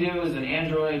 So Anydo is an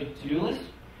Android to-do list.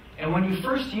 And when you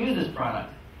first use this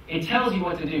product, it tells you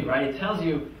what to do, right? It tells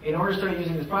you, in order to start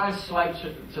using this product, swipe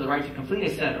to the right to complete,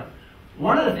 etc.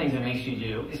 One of the things it makes you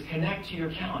do is connect to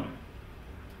your calendar.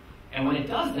 And when it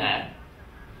does that,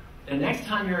 the next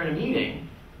time you're in a meeting,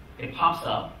 it pops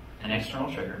up, an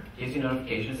external trigger, gives you a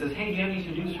notification, says, hey, do you have any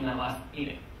to-dos from that last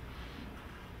meeting?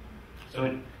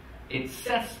 So it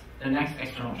sets the next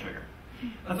external trigger.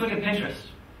 Let's look at Pinterest.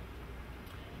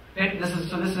 This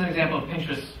is an example of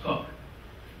Pinterest's hook.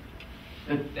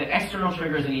 The external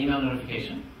trigger is an email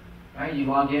notification. Right? You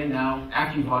log in now.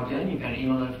 After you've logged in, you've got an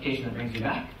email notification that brings you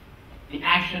back. The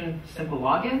action, simple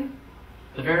login.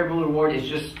 The variable reward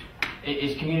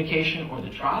is communication or the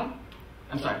tribe.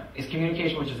 I'm sorry, is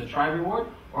communication, which is a tribe reward,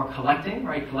 or collecting,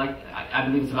 right? I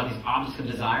believe it's about these objects of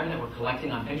desire that we're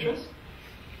collecting on Pinterest.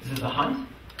 This is the hunt.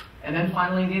 And then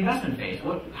finally, the investment phase.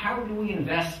 How do we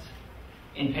invest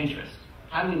in Pinterest?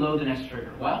 How do we load the next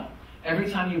trigger? Well, every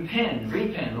time you pin,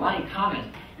 repin, like, comment,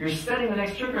 you're setting the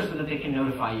next trigger so that they can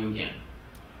notify you again.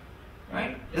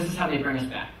 Right? This is how they bring us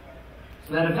back.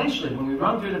 So that eventually, when we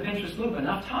run through the Pinterest loop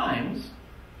enough times,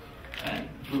 okay,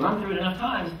 if we run through it enough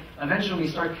times, eventually we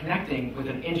start connecting with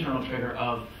an internal trigger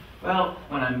of, well,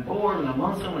 when I'm bored, when I'm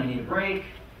lonesome, when I need a break,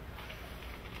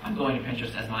 I'm going to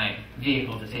Pinterest as my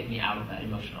vehicle to take me out of that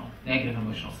negative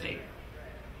emotional state.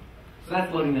 So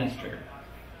that's loading the next trigger.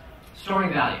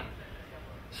 Storing value.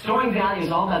 Storing value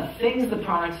is all about things the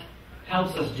product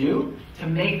helps us do to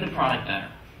make the product better.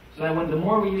 So that the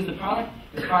more we use the product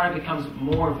becomes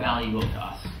more valuable to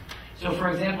us. So for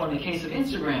example, in the case of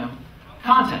Instagram,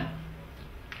 content.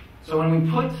 So when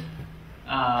we put,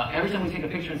 every time we take a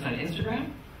picture inside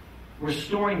Instagram, we're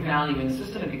storing value in the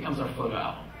system. It becomes our photo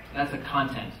album. That's a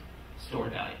content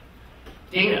stored value.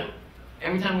 Data.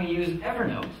 Every time we use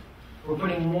Evernote, we're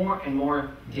putting more and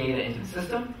more data into the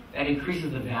system. That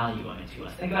increases the value of it to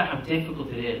us. Think about how difficult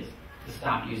it is to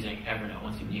stop using Evernote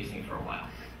once you've been using it for a while.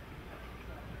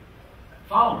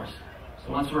 Followers.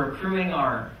 So once we're accruing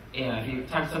if you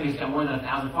talk to somebody who's got more than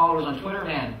 1,000 followers on Twitter,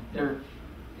 man,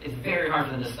 it's very hard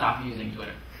for them to stop using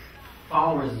Twitter.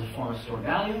 Followers is a form of stored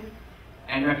value.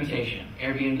 And reputation.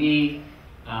 Airbnb,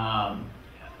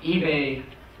 eBay,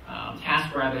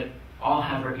 TaskRabbit, all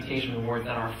have reputation rewards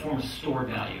that are a form of stored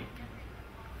value.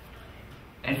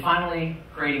 And finally,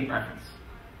 creating preference.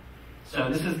 So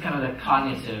this is kind of the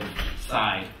cognitive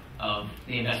side of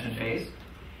the investment phase,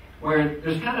 where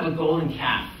there's kind of a golden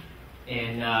calf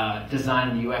in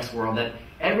design in the UX world that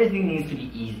everything needs to be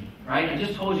easy, right? I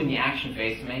just told you in the action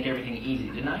phase to make everything easy,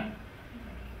 didn't I?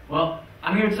 Well,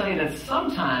 I'm here to tell you that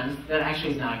sometimes that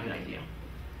actually is not a good idea.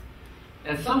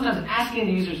 That sometimes asking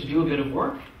the user to do a bit of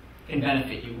work can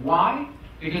benefit you. Why?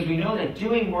 Because we know that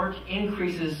doing work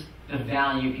increases the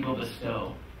value people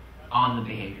bestow on the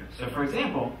behavior. So for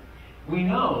example, we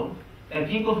know that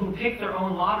people who pick their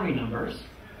own lottery numbers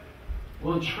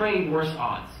will trade worse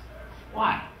odds.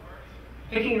 Why?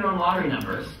 Picking your own lottery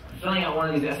numbers, filling out one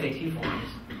of these SAT forms,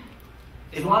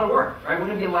 is a lot of work, right?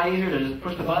 Wouldn't it be a lot easier to just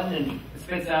push the button and it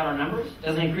spits out our numbers?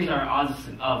 Doesn't increase our odds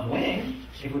of winning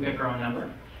if we pick our own number.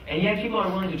 And yet people are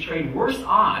willing to trade worse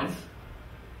odds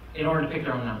in order to pick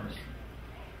their own numbers.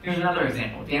 Here's another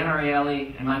example. Nir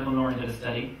Eyal and Michael Norton did a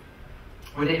study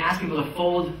where they asked people to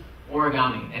fold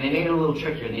origami, and they made it a little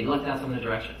trickier. They left out some of the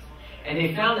directions. And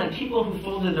they found that people who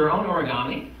folded their own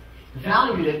origami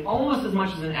valued it almost as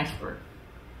much as an expert.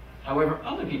 However,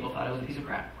 other people thought it was a piece of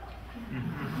crap.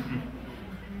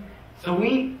 So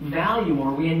we value,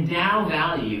 or we endow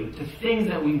value to things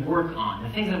that we work on, the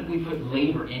things that we put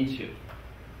labor into.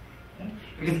 Okay?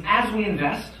 Because as we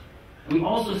invest, we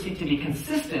also seek to be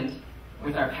consistent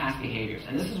with our past behaviors.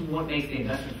 And this is what makes the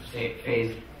investment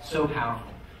phase so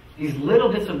powerful. These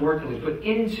little bits of work that we put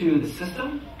into the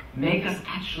system make us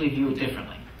actually view it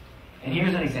differently. And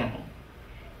here's an example.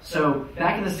 So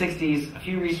back in the 60s, a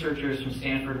few researchers from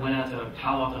Stanford went out to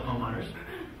Palo Alto homeowners,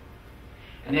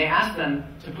 and they asked them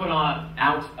to put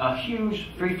out a huge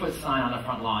 3-foot sign on the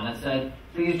front lawn that said,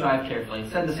 "Please drive carefully."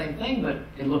 It said the same thing, but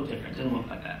it looked different. It didn't look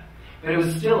like that. But it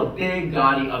was still a big,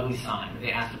 gaudy, ugly sign that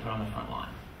they asked to put on the front lawn.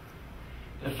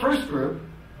 The first group,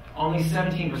 only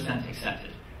 17%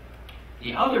 accepted.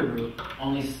 The other group,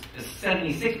 only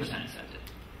 76% accepted.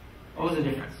 What was the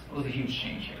difference? What was the huge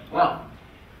change here? Well,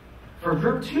 for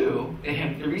group 2,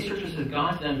 the researchers had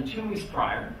gone to them 2 weeks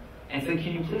prior and said,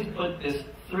 "Can you please put this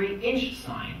 3-inch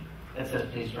sign that says,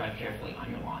 'Please drive carefully,'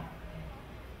 on your lawn?"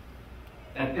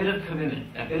 That bit of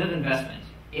commitment, that bit of investment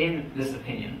in this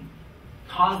opinion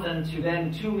caused them to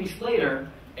then 2 weeks later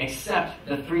accept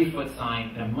the 3-foot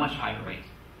sign at a much higher rate.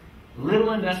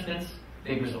 Little investments,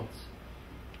 big results.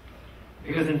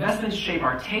 Because investments shape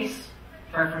our tastes,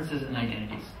 preferences, and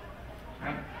identities.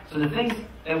 Right? So the things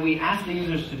that we ask the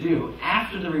users to do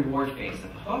after the reward phase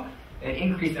of the hook that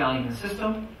increase value in the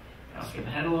system, I'll skip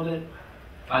ahead a little bit,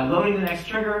 by loading the next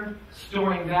trigger,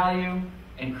 storing value,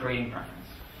 and creating preference.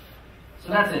 So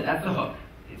that's it. That's the hook.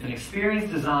 It's an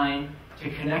experience designed to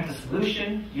connect a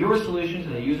solution, your solution, to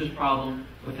the user's problem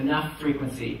with enough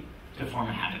frequency to form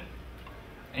a habit.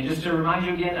 And just to remind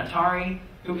you again, Atari,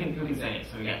 Who can say it?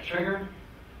 So we got trigger.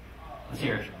 Let's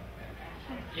hear it.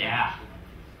 Yeah.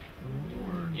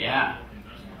 Yeah.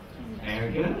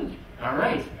 Very good. All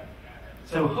right.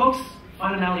 So hooks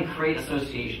fundamentally create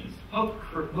associations.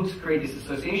 Hooks create these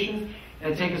associations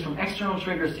that take us from external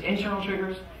triggers to internal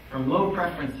triggers, from low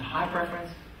preference to high preference,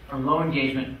 from low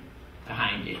engagement to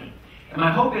high engagement. And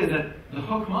my hope is that the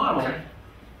hook model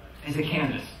is a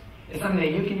canvas. It's something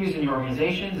that you can use in your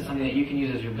organizations. It's something that you can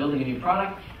use as you're building a new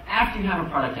product. After you have a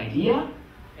product idea,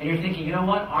 and you're thinking, you know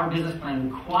what, our business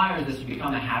plan requires this to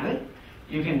become a habit,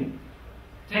 you can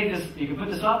take this, you can put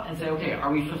this up and say, okay,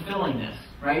 are we fulfilling this,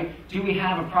 right? Do we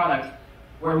have a product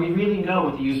where we really know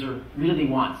what the user really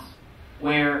wants?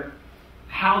 Where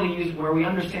we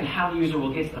understand how the user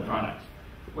will get to the product?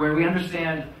 Where we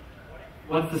understand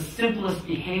what's the simplest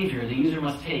behavior the user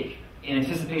must take in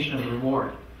anticipation of the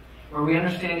reward? Where we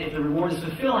understand if the reward is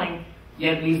fulfilling,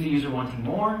 yet leaves the user wanting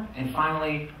more? And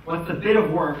finally, what's the bit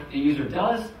of work the user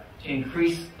does to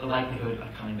increase the likelihood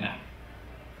of coming back?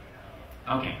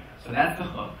 Okay, so that's the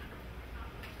hook.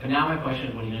 But now my question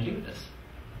is, what are you going to do with this?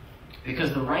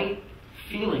 Because the right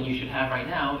feeling you should have right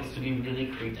now is to be really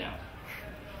creeped out.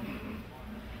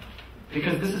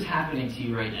 Because this is happening to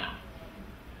you right now.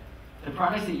 The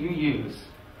products that you use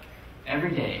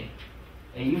every day,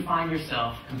 that you find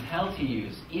yourself compelled to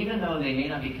use, even though they may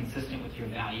not be consistent with your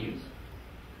values,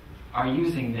 are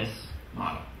using this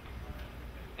model.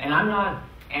 And I'm not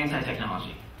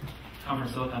anti-technology. I come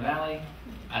from Silicon Valley.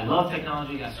 I love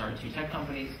technology. I started 2 tech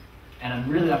companies. And I'm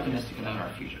really optimistic about our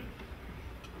future.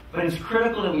 But it's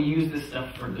critical that we use this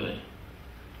stuff for good.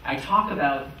 I talk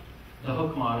about the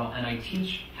hook model and I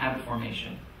teach habit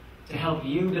formation to help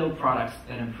you build products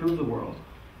that improve the world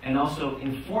and also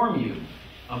inform you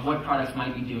of what products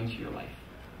might be doing to your life.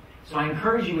 So I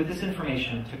encourage you with this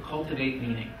information to cultivate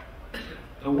meaning.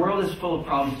 The world is full of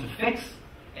problems to fix,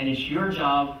 and it's your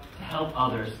job to help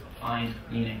others find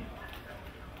meaning.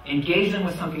 Engage them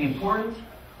with something important,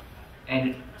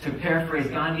 and to paraphrase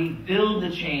Gandhi, build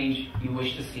the change you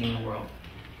wish to see in the world.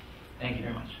 Thank you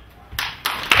very much.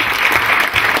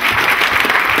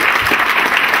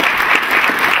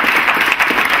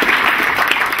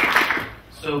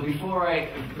 So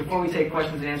before we take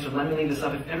questions and answers, let me leave this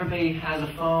up. If everybody has a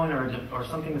phone or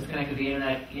something that's connected to the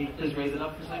internet, can you please raise it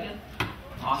up for a second?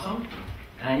 Awesome.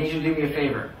 And I need you to do me a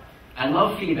favor. I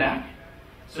love feedback,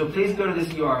 so please go to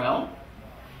this URL.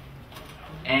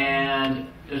 And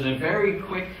there's a very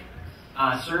quick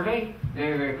survey,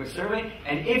 very, very quick survey.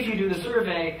 And if you do the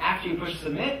survey, after you push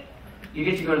submit, you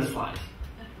get to go to the slides.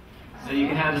 So you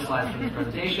can have the slides for this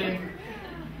presentation.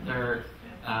 They're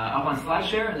up on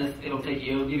SlideShare, and it'll give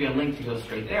you a link to go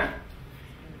straight there.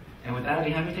 And with that, I'd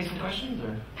be happy to take some questions,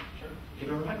 or give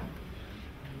it over to Michael.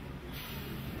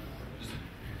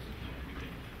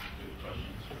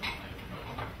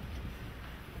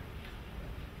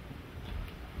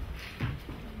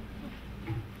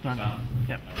 Done.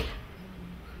 Yep.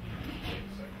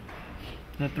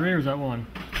 Is that 3 or is that 1?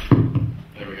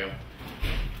 There we go.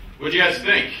 What'd you guys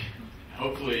think?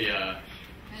 Hopefully,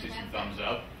 see some thumbs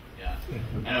up. Yeah.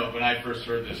 I know when I first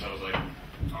heard this, I was like,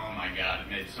 oh my God,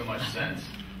 it made so much sense.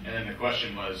 And then the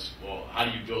question was, well, how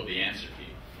do you build the answer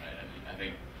key? Right? I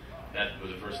think that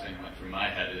was the first thing that went through my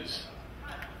head is,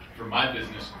 for my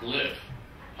business, Glyph,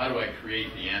 how do I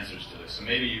create the answers to this? So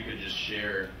maybe you could just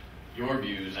share your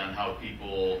views on how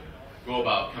people go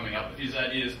about coming up with these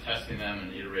ideas, testing them,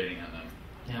 and iterating on them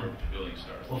for building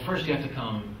stars. Well, first you have to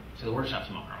come to the workshop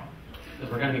tomorrow, because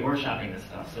we're going to be workshopping this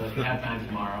stuff. So if you have time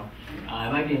tomorrow,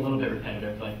 it might be a little bit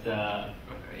repetitive, but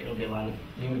it'll be a lot of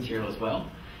new material as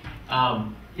well.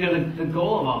 The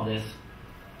goal of all this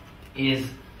is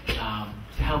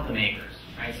to help the makers,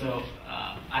 right? So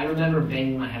I remember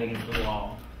banging my head against the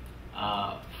wall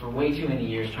for way too many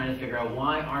years, trying to figure out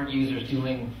why aren't users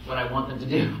doing what I want them to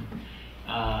do.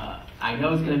 I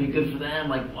know it's going to be good for them,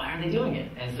 like why are they doing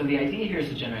it? And so the idea here is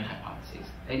to generate hypotheses.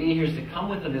 The idea here is to come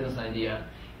with a business idea,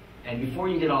 and before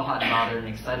you get all hot and bothered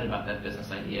and excited about that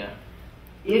business idea,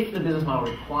 if the business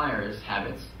model requires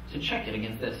habits, to check it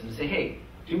against this and to say, hey,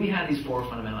 do we have these 4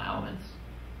 fundamental elements?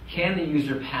 Can the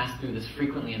user pass through this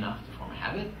frequently enough to form a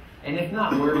habit? And if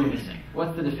not, where are we missing?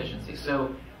 What's the deficiency?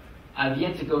 So I've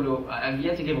yet to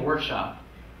give a workshop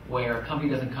where a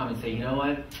company doesn't come and say, you know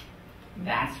what,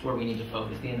 that's where we need to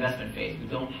focus, the investment phase. We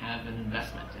don't have an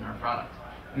investment in our product.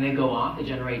 And they go off, they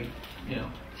generate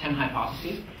 10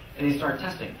 hypotheses, and they start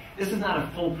testing. This is not a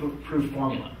foolproof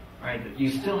formula, right? You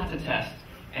still have to test,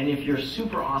 and if you're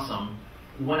super awesome,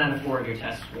 1 out of 4 of your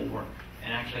tests will work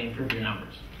and actually improve your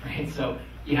numbers, right? So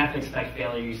you have to expect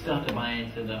failure. You still have to buy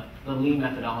into the lean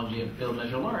methodology of build,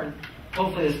 measure, learn.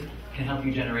 Hopefully this can help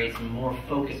you generate some more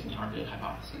focused and targeted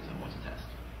hypotheses on what to test.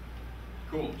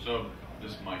 Cool. So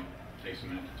this might take some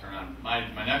minute to turn on.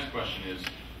 My next question is,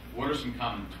 what are some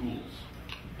common tools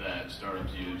that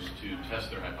startups use to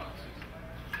test their hypotheses?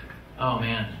 Oh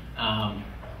man,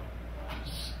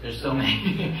 there's so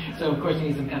many. So of course you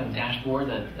need some kind of dashboard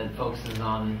that focuses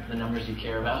on the numbers you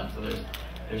care about. So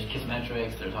there's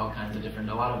Kissmetrics, there's all kinds of different,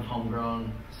 a lot of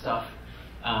homegrown stuff.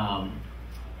 A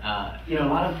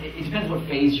lot of, it depends what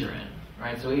phase you're in,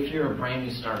 right? So if you're a brand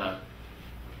new startup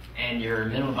and your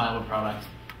minimum viable product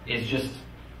is just,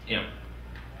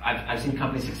 I've seen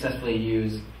companies successfully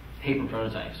use paper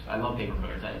prototypes. I love paper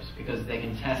prototypes because they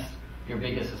can test your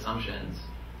biggest assumptions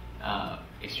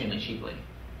extremely cheaply.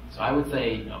 So I would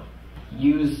say,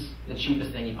 use the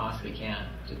cheapest thing you possibly can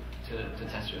to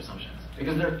test your assumptions.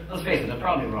 Because let's face it, they're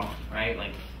probably wrong, right?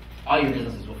 Like, all your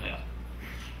businesses will fail.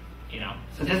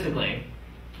 Statistically,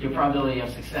 your probability of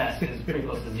success is pretty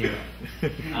close to zero.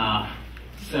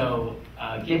 So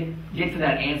get to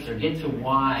that answer, get to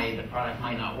why the product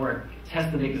might not work,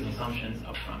 test the biggest assumptions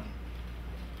up front.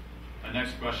 My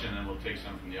next question, and then we'll take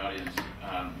some from the audience.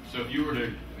 So if you were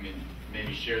to,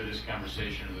 maybe share this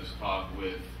conversation or this talk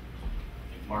with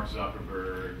Mark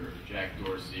Zuckerberg or Jack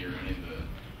Dorsey or any of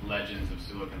the legends of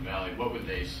Silicon Valley, what would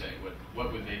they say?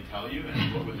 What would they tell you,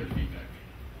 and what would their feedback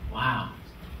be? Wow,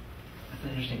 that's an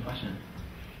interesting question.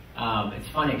 It's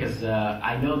funny because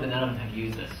I know that none of them have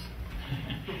used this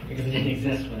because it didn't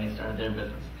exist when they started their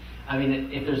business.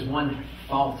 If there's one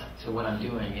fault to what I'm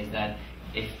doing is that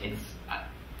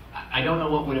I don't know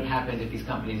what would have happened if these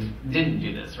companies didn't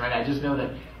do this, right? I just know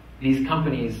that these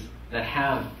companies that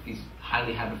have these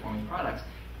highly habit-forming products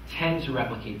tend to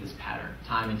replicate this pattern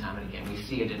time and time and again. We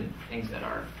see it in things that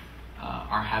are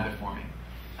habit-forming.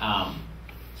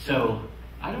 So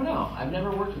I don't know. I've never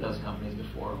worked with those companies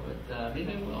before, but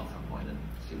maybe I will at some point and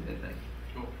see what they think.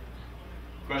 Cool.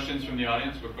 Questions from the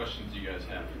audience? What questions do you guys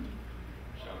have?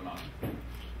 Shout them out.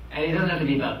 And it doesn't have to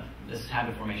be about this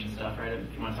habit formation stuff, right?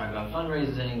 If you want to talk about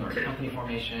fundraising or company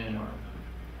formation or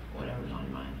whatever's on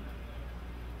your mind.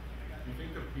 Do you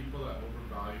think the people that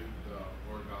overvalued the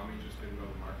origami just didn't know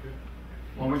the market?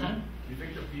 One more time? Do you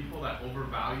think the people that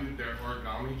overvalued their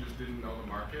origami just didn't know the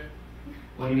market?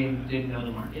 What do you mean, didn't know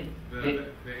the market?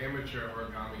 The amateur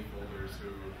origami folders who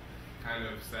kind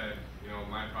of said,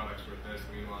 my product's worth this,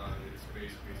 meanwhile it's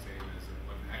basically saying as an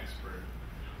expert.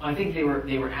 I think they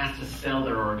were asked to sell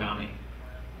their origami.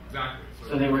 Exactly.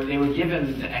 So they were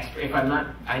given the expert. If I'm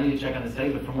not, I need to check on the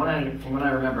study, but from what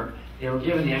I remember, they were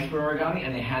given the expert origami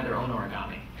and they had their own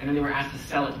origami, and then they were asked to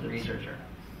sell it to the researcher,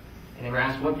 and they were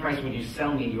asked, what price would you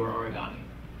sell me your origami?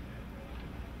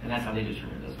 And that's how they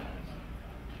determined those values.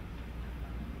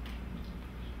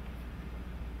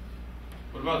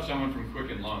 What about someone from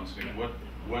Quicken Loans?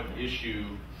 What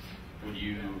issue would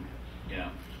you,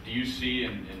 do you see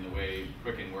in the way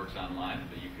Quicken works online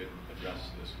that you could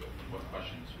address this with? What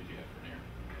questions would you have for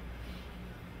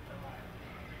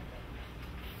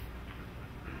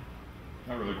Nir?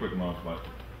 Not really Quicken Loans, but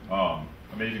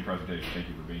amazing presentation. Thank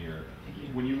you for being here.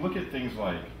 When you look at things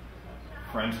like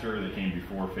Friendster that came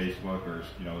before Facebook, or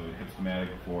Hipstamatic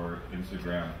before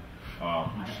Instagram,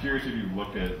 I'm just curious if you've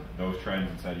looked at those trends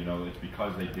and said, it's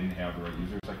because they didn't have the right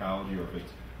user psychology, or if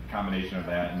it's a combination of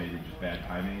that and maybe just bad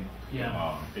timing.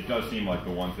 Yeah. It does seem like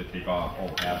the ones that take off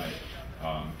all have it.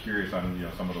 Curious on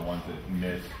some of the ones that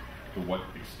miss, to what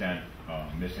extent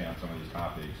missing on some of these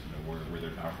topics, were their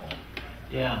downfall.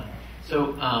 Yeah.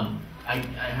 So I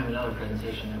have another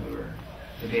presentation that we were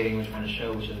debating, which one to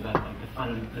show, which is about the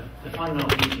fundamental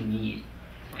things you need.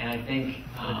 And I think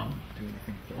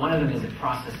one of them is a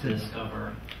process to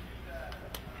discover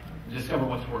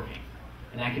what's working.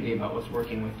 And that could be about what's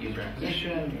working with user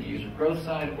acquisition, the user growth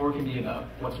side, or it could be about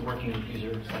what's working with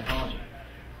user psychology.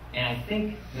 And I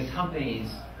think the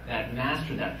companies that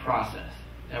mastered that process,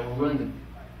 that were willing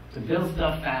to build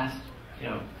stuff fast,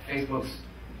 Facebook's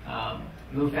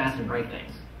move fast and break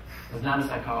things, was not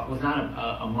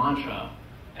a mantra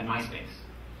at MySpace.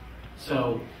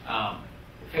 So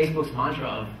Facebook's mantra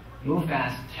of move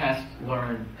fast, test,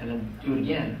 learn, and then do it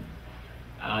again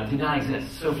did not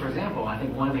exist. So for example, I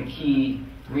think one of the key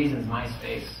reasons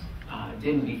MySpace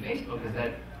didn't beat Facebook is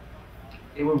that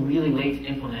they were really late to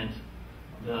implement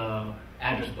the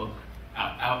address book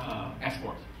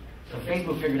export. So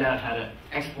Facebook figured out how to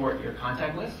export your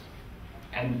contact list,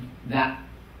 and that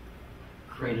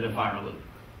created a viral loop.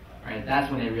 Right?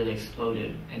 That's when they really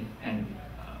exploded and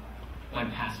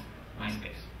went past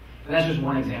MySpace. But that's just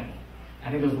one example.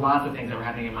 I think there's lots of things that were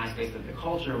happening in MySpace that the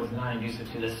culture was not conducive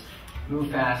to this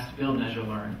move fast, build, measure,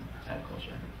 learn type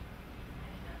culture.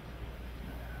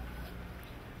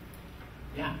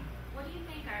 Yeah. What what do you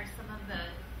think are some of the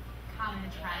common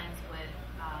trends with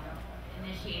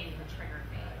initiating the trigger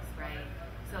phase, right?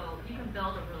 So you can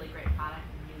build a really great product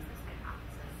and use this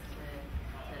hypothesis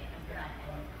to implement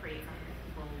and create something that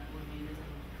people will use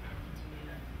and continue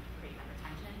to create that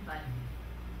retention. But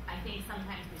I think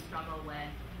sometimes we struggle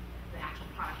with the actual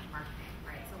product marketing,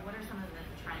 right? So what are some of the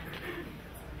trends that you think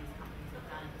that some of these companies have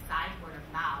done besides word of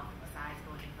mouth, besides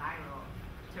going viral,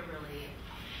 to really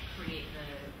create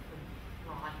the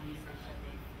broad usage that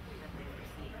they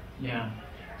receive? Yeah.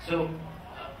 So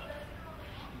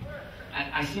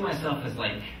I see myself as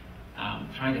like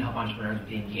trying to help entrepreneurs with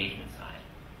the engagement side.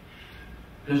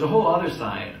 There's a whole other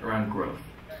side around growth.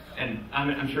 And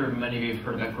I'm sure many of you have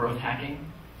heard about growth hacking.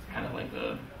 It's kind of like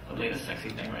the latest sexy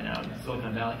thing right now in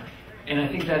Silicon Valley. And I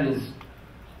think that is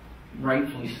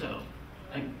rightfully so.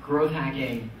 Like, growth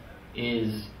hacking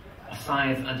is a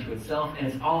science unto itself, and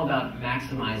it's all about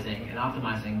maximizing and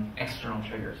optimizing external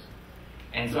triggers.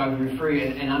 And so I would refer you,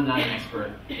 and I'm not an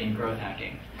expert in growth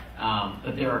hacking,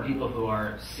 but there are people who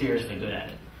are seriously good at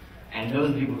it. And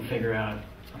those are the people who figure out,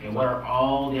 okay, what are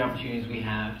all the opportunities we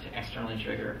have to externally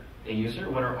trigger the user?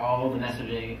 What are all the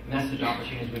message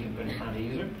opportunities we can put in front of the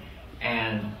user?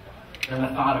 And they're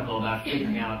methodical about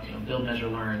figuring out, build, measure,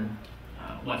 learn,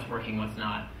 what's working, what's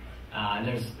not. And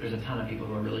there's a ton of people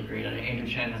who are really great at it. Andrew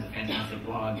Chen has a fantastic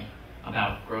blog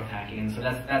about growth hacking, and so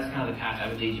that's kind of the path I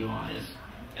would lead you on.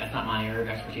 That's not my area of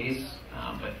expertise,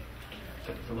 but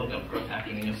to look up growth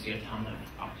hacking and you'll see a ton of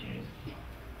opportunities.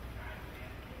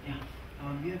 Yeah.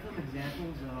 Do you have some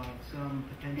examples of some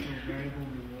potential variable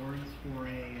rewards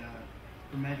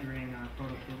for measuring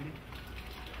productivity?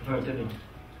 Productivity.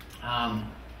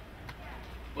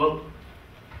 Well,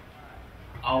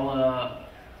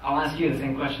 I'll ask you the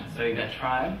same question. So you've got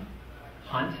tribe,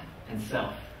 hunt, and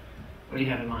self. What do you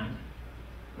have in mind?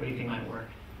 What do you think might work?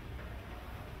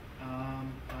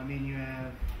 I mean, you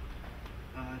have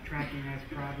tracking nice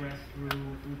progress through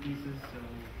pieces, so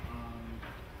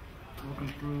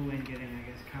looking through and getting, I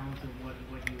guess, counts of what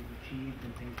you've achieved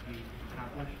and things you've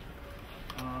accomplished.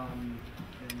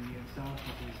 Then you have self,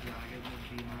 which is, I guess, would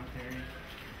be monetary.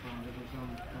 Those are some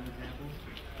examples.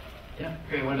 Yeah,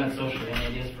 great. What about social? Any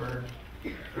ideas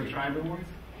for tribe rewards?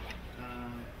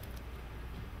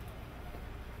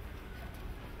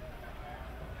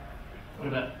 What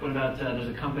about there's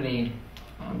a company,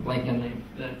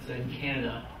 that's in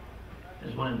Canada.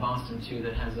 There's one in Boston too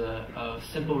that has a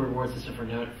simple reward system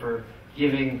for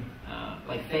giving,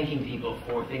 like thanking people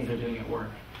for things they're doing at work.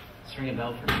 Just ring a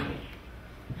bell for me.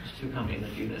 There's two companies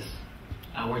that do this,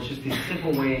 where it's just these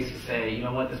simple ways to say, you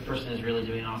know what, this person is really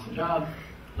doing an awesome job.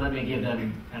 Let me give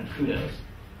them kind of kudos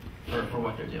for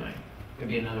what they're doing. Could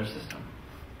be another system.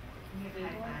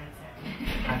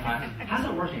 High five. How's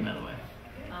that working, by the way?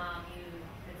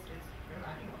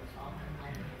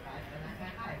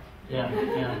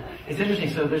 Yeah. It's interesting.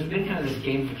 So there's been kind of this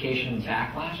gamification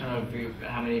backlash. I don't know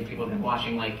how many people have been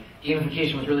watching. Like,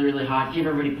 gamification was really, really hot. Give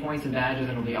everybody points and badges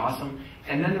and it'll be awesome.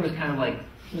 And then there was kind of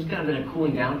been a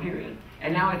cooling down period.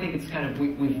 And now I think it's kind of,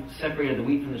 we've separated the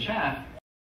wheat from the chaff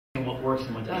and what works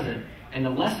and what doesn't. And the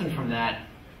lesson from that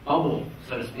bubble,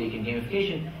 so to speak, in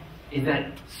gamification is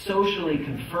that socially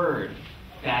conferred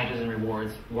badges and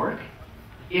rewards work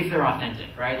if they're authentic,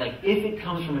 right? Like, if it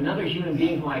comes from another human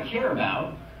being who I care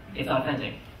about, it's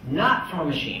authentic, not from a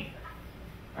machine,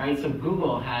 right? So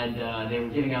Google had, they were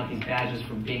giving out these badges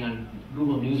for being on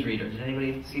Google Newsreader. Did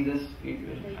anybody see this?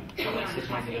 Like 6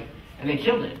 months ago. And they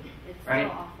killed it,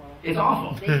 right? So awful. It's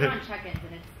awful. They put on check-ins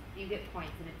and you get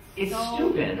points and it's so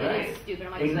stupid, right? It is stupid.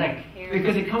 I'm like, exactly.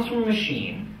 Because it comes from a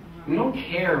machine. We don't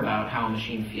care about how a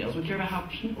machine feels. We care about how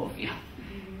people feel.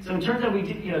 So it turns out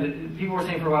people were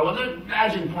saying for a while, well, the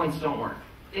badging points don't work.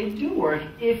 They do work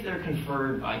if they're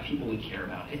conferred by people we care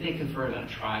about. If they confer about a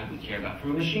tribe we care about.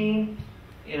 From a machine,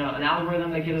 an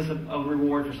algorithm that gives us a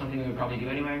reward for something we would probably do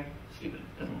anyway, stupid.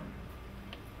 Doesn't work.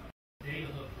 Data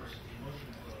hook versus the emotion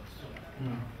hook.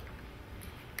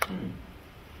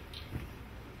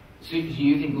 So do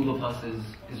you think Google Plus is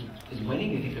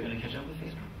winning? Do you think they're going to catch up with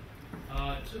Facebook?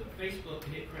 It took Facebook to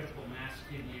hit critical mass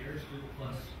 10 years. Google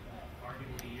Plus,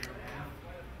 arguably a year and a half.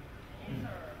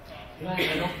 I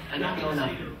don't know enough.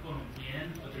 They're going to win,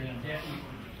 but they're definitely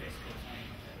going to be Facebook's main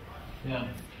competitor.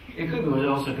 Yeah. It could be, but it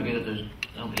also could be that there's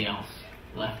nobody else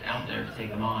left out there to take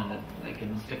them on, that they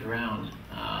can stick around.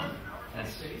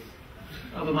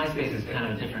 But MySpace is kind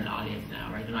of a different audience now,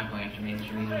 right? They're not going after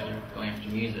mainstream users, they're going after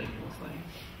music, it looks like.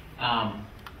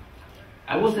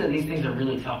 I will say that these things are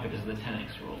really tough because of the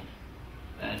 10x rule.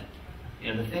 That,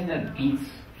 the thing that beats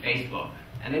Facebook,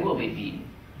 and they will be beaten,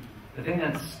 the thing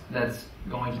that's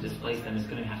going to displace them is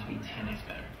going to have to be 10x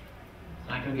better. It's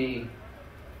not going to be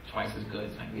twice as good.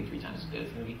 It's not going to be 3 times as good.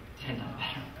 It's going to be 10 times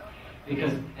better.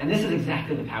 Because, and this is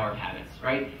exactly the power of habits,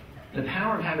 right? The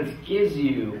power of habits gives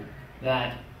you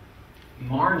that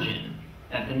margin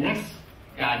that the next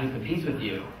guy who competes with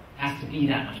you has to be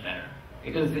that much better.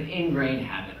 Because it's an ingrained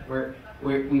habit.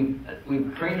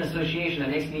 We've created an association that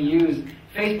makes me use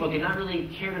Facebook and not really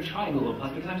care to try Google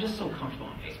Plus because I'm just so comfortable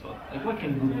on Facebook. Like, what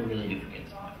can Google really do for me at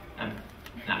this point?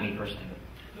 Not me personally,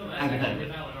 but No, that's actually a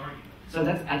valid argument. so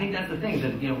I think that's the thing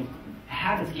that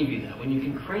habits give you that. When you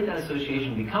can create that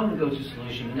association, become the go-to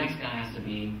solution, the next guy has to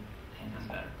be 10 times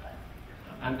better.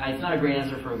 It's not a great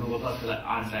answer for a Google Plus because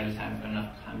honestly I just haven't spent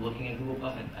enough time looking at Google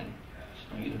Plus. I just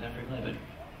don't use it that frequently, but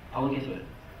I'll look into it.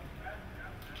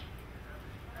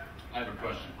 I have a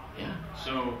question. Yeah.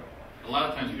 So, a lot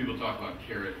of times people talk about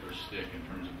carrot or stick in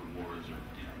terms of rewards or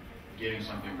getting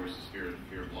something versus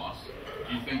fear of loss.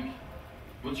 Do you think?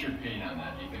 What's your opinion on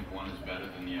that? Do you think one is better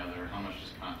than the other? How much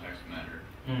does context matter?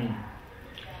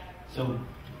 So,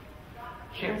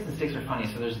 carrots and sticks are funny.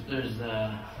 So there's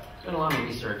been a lot of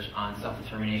research on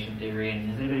self-determination theory. And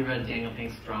has anybody read Daniel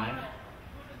Pink's Drive?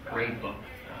 Great book.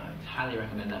 I highly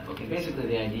recommend that book. And basically,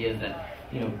 the idea is that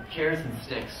carrots and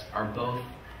sticks are both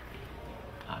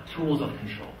tools of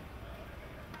control,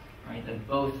 right? That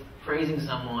both praising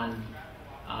someone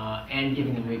and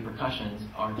giving them repercussions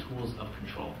are tools of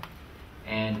control.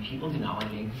 And people do not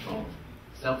like being controlled.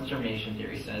 Self-determination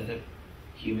theory says that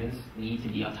humans need to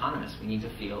be autonomous. We need to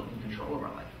feel in control of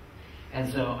our life.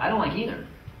 And so I don't like either,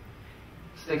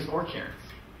 sticks or carrots.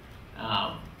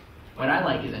 What I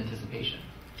like is anticipation.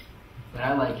 What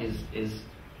I like is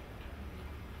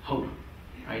hope,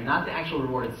 right? Not the actual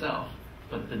reward itself,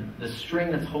 but the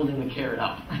string that's holding the carrot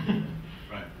up.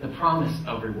 Right. The promise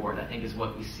of reward, I think, is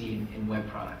what we see in web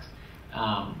products.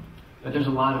 But there's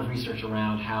a lot of research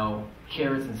around how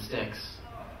carrots and sticks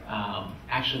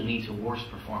actually lead to worse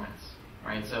performance,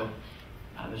 right? So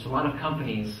there's a lot of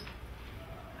companies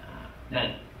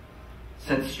that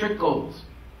set strict goals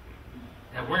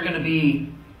that we're going to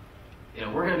be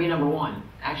number one.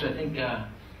 Actually, I think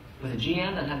was it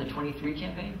GM that had the 23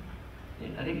 campaign?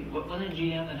 I think wasn't it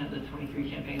GM that had the 23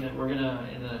 campaign that we're gonna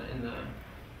in the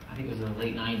I think it was in the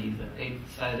late 90s that they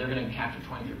decided they're going to capture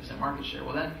 23% market share.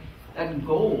 Well, that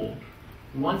goal,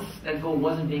 once that goal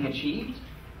wasn't being achieved,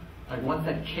 like once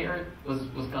that carrot was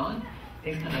gone,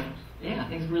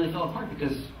 things really fell apart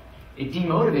because it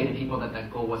demotivated people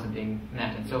that goal wasn't being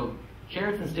met. And so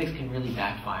carrots and sticks can really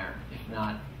backfire if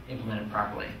not implemented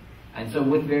properly. And so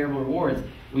with variable rewards,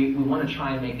 we want to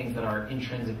try and make things that are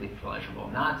intrinsically pleasurable,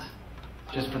 not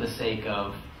just for the sake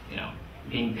of,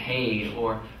 being paid,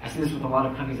 or I see this with a lot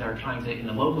of companies that are trying to, in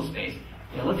the local space,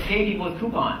 let's pay people with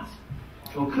coupons.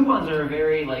 Well, coupons are a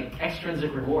very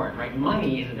extrinsic reward, right?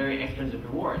 Money is a very extrinsic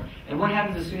reward. And what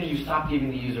happens as soon as you stop giving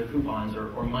the user coupons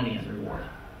or money as a reward?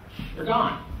 They're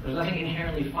gone. There's nothing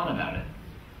inherently fun about it.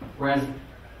 Whereas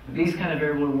these kind of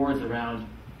variable rewards around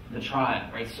the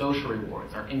tribe, right? Social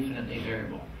rewards are infinitely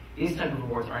variable. These type of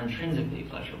rewards are intrinsically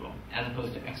pleasurable as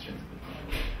opposed to extrinsically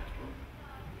pleasurable.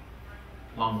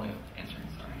 Long way of answering,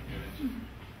 sorry.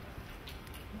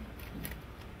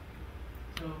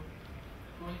 So,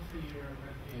 going to your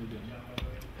resume job,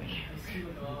 I see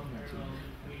a lot of parallels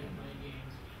with free-to-play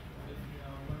games. With,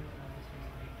 one of the most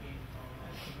recent games called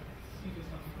I see this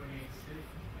on for a sick,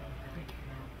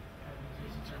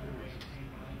 just in terms of ways to pay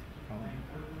money to play.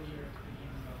 What were your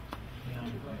opinions about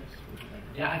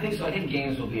Yeah, I think so. I think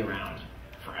games will be around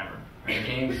forever. Right?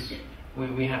 Games,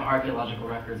 we have archaeological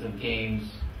records of games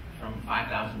from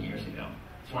 5,000 years ago.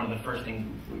 It's one of the first things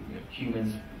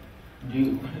humans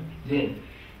did.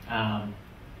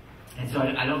 And so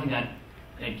I don't think that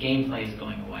gameplay is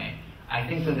going away. I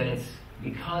think though that it's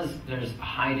because there's a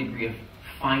high degree of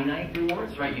finite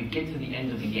rewards, right? You get to the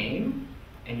end of the game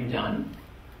and you're done.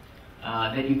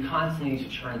 That you constantly need to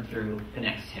churn through the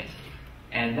next hit.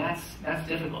 And that's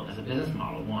difficult as a business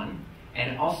model, one.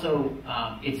 And also,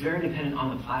 it's very dependent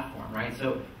on the platform, right?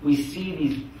 So we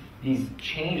see these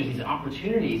changes, these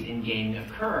opportunities in gaming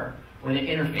occur when the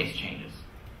interface changes.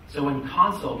 So when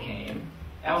console came,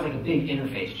 that was like a big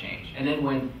interface change. And then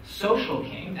when social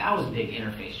came, that was a big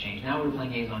interface change. Now we're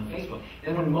playing games on Facebook.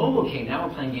 Then when mobile came, now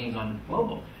we're playing games on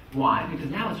mobile. Why?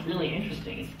 Because now it's really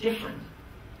interesting. It's different,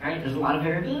 right? There's a lot of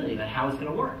variability about how it's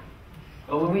going to work.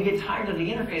 But when we get tired of the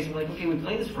interface and we're like, okay, we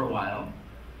played this for a while,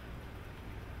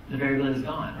 the variability is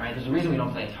gone, right? There's a reason we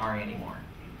don't play Atari anymore.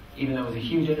 Even though it was a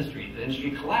huge industry. The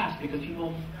industry collapsed because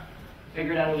people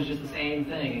figured out it was just the same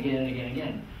thing again and again and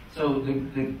again. So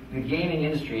the gaming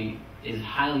industry is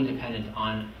highly dependent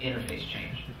on interface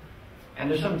change. And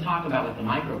there's some talk about like the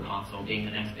micro console being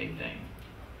the next big thing.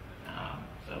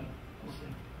 So we'll see.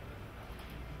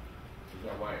 Is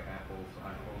that why Apple's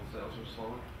iPhone sales are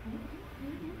slower?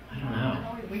 I don't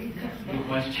know. Good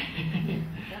question.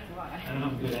 That's why. I don't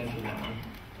have a good answer to that one.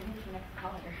 What is the next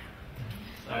color?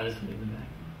 Sorry, this is in the back.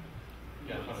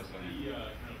 Yeah, that's what I said. The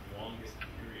kind of longest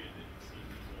period that it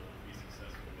seems to be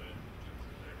successful in terms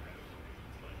of their habit formation?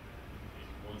 It's like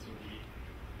maybe once a week,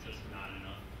 just not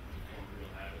enough to form a real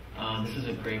habit. This is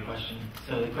a great question.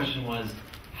 So the question was,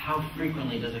 how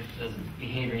frequently does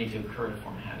behavior need to occur to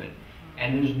form a habit?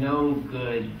 And there's no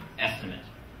good estimate.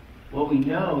 What we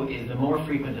know is the more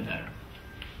frequent, the better.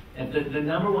 And the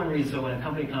number one reason, so when a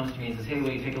company comes to me and says, hey, will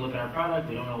you take a look at our product?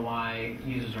 We don't know why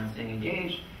users aren't staying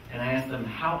engaged. And I ask them,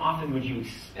 how often would you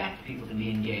expect people to be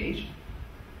engaged?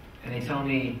 And they tell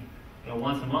me,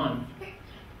 once a month.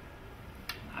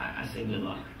 I say good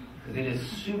luck. Because it is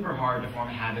super hard to form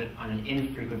a habit on an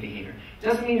infrequent behavior. It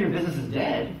doesn't mean your business is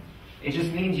dead. It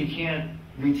just means you can't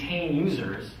retain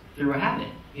users through a habit.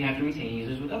 You have to retain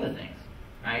users with other things,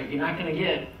 right? You're not going to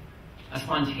get a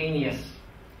spontaneous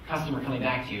customer coming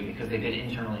back to you because they've been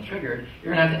internally triggered.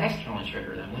 You're going to have to externally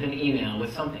trigger them with an email,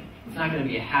 with something. It's not going to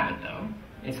be a habit, though.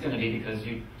 It's going to be because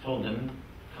you told them,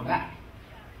 come back.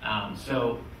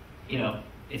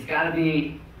 It's got to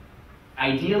be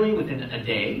ideally within a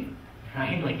day,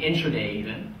 right? Like intraday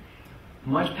even.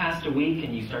 Much past a week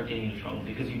and you start getting into trouble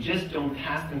because you just don't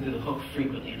pass them through the hook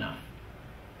frequently enough.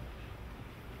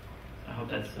 I hope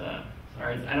that's,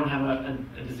 sorry, I don't have a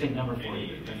distinct number for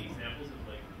you. Any examples of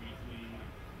like weekly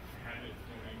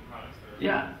habit-forming products that are...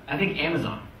 Yeah, I think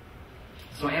Amazon.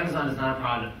 So Amazon is not a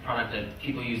product that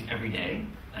people use every day.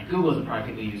 Like Google is a product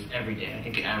people use every day. I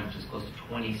think the average is close to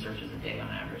 20 searches a day on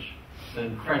average. So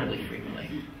incredibly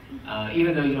frequently.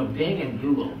 Even though, Bing and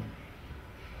Google,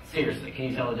 seriously, can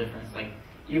you tell the difference? Like,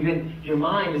 your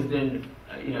mind has been,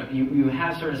 you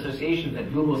have certain associations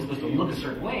that Google is supposed to look a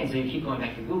certain way, and so you keep going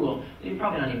back to Google. You're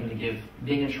probably not even going to give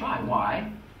Bing a try.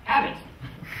 Why? Habit.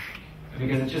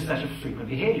 Because it's just such a frequent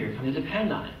behavior. You come to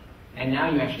depend on it. And now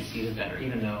you actually see this better,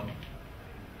 even though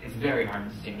it's very hard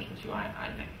to distinguish the two,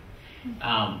 I think.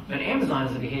 But Amazon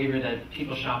is a behavior that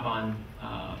people shop on,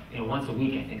 once a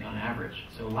week, I think, on average.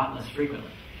 So a lot less frequently.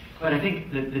 But I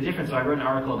think the difference, so I wrote an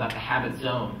article about the habit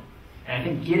zone. And I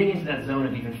think getting into that zone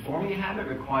of even forming a habit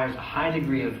requires a high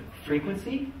degree of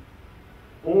frequency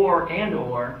or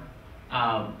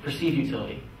perceived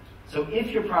utility. So if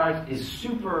your product is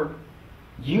super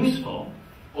useful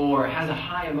or has a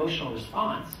high emotional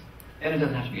response, then it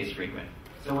doesn't have to be as frequent.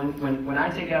 So when I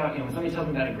take out, when somebody tells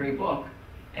me about a great book,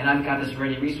 and I've got this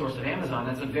ready resource of Amazon,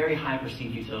 that's a very high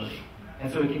perceived utility.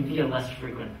 And so it can be a less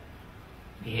frequent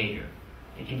behavior.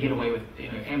 It can get away with,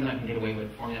 Amazon can get away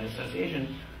with forming that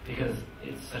association because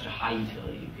it's such a high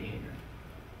utility behavior.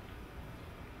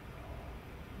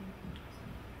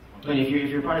 But if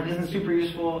your product isn't super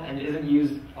useful and isn't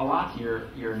used a lot, you're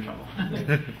in trouble.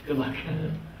 Good luck.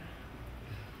 I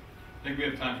think we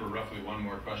have time for roughly one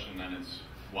more question, then it's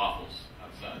waffles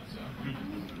outside. So.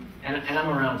 And I'm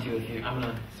around too. I'm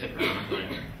gonna stick around. Can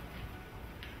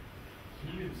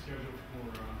you get a schedule for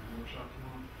workshop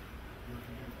tomorrow?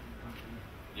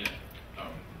 Yeah.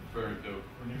 Oh, for the.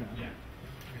 Yeah.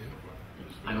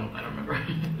 I don't remember.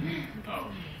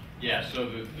 Oh, yeah. So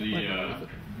the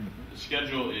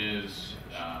schedule is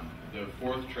the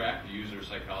fourth track, the user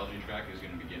psychology track, is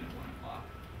going to begin at 1 o'clock.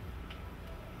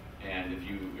 And if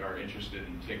you are interested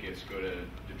in tickets, go to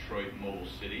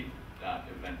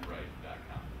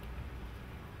DetroitMobileCity.eventbrite.com.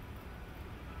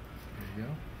 There you go.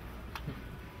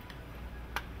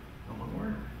 One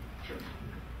word. Sure.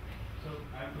 So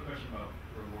I have a question about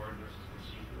reward versus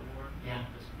perceived reward. Yeah.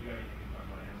 Just, you can talk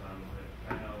about Amazon a little bit.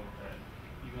 I know that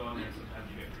you go on there and sometimes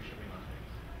you get free shipping on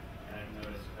things. And I've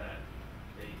noticed that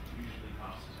they usually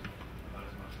cost about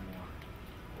as much or more,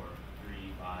 or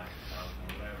 3, 5, 1,000, or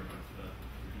whatever, but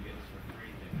if you get this for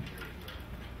free, then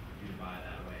you buy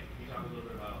that way. Can you talk a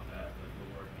little bit about that, like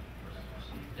reward versus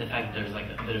perceived? The fact that there's like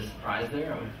a bit of surprise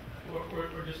there? Or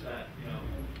just that,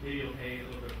 maybe you'll pay a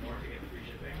little bit more to get free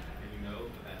shipping, and you know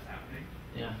that that's happening.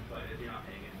 Yeah. But if you're not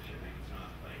paying it for shipping, it's not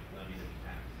like levied as a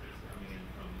tax. It's coming in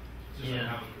from, it's just Yeah.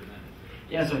 like how it's presented.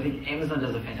 Yeah, so I think Amazon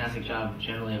does a fantastic job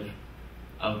generally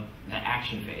of the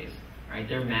action phase, right?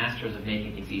 They're masters of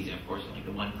making things easy. Of course, like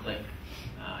the one-click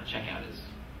checkout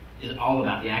is all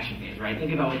about the action phase, right?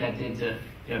 Think about what that did to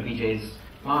BJ's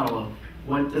model of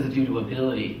what does it do to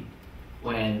ability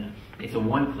when it's a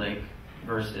one-click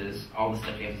versus all the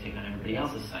steps you have to take on everybody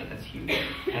else's site. That's huge.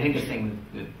 I think the same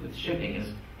with shipping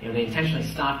is, they intentionally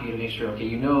stop you to make sure, okay,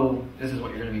 this is what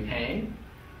you're going to be paying,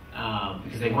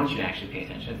 because they want you to actually pay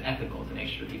attention. It's ethical to make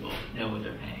sure people know what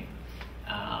they're paying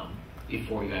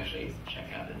before you actually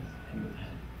check out and move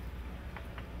ahead.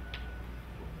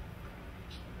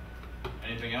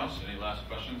 anything else? Any last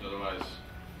questions? Otherwise,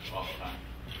 waffle time.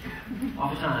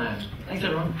 Waffle time. Thanks,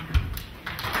 everyone.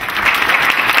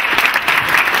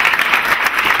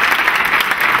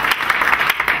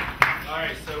 All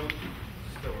right, so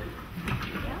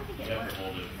You have to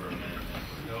hold it for a minute.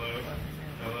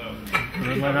 hello.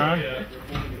 Red light on?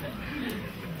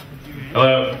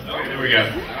 Hello. Okay, there we go.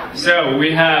 So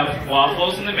we have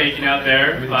waffles in the making out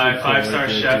there by 5-star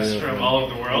chefs from all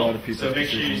over the world. So make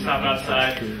sure you stop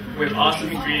outside with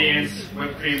awesome ingredients,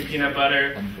 whipped cream, peanut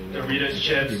butter, Doritos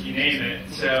chips, you name it.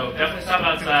 So definitely stop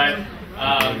outside.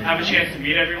 Have a chance to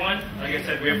meet everyone. Like I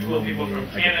said, we have cool people from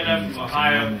Canada, from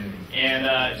Ohio, and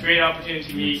it's a great opportunity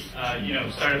to meet,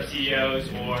 startup CEOs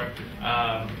or,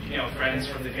 friends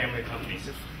from the family companies.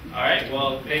 All right,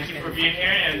 well, thank you for being here,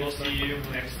 and we'll see you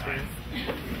next time.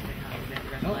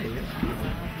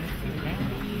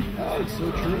 Oh, it's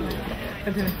so true.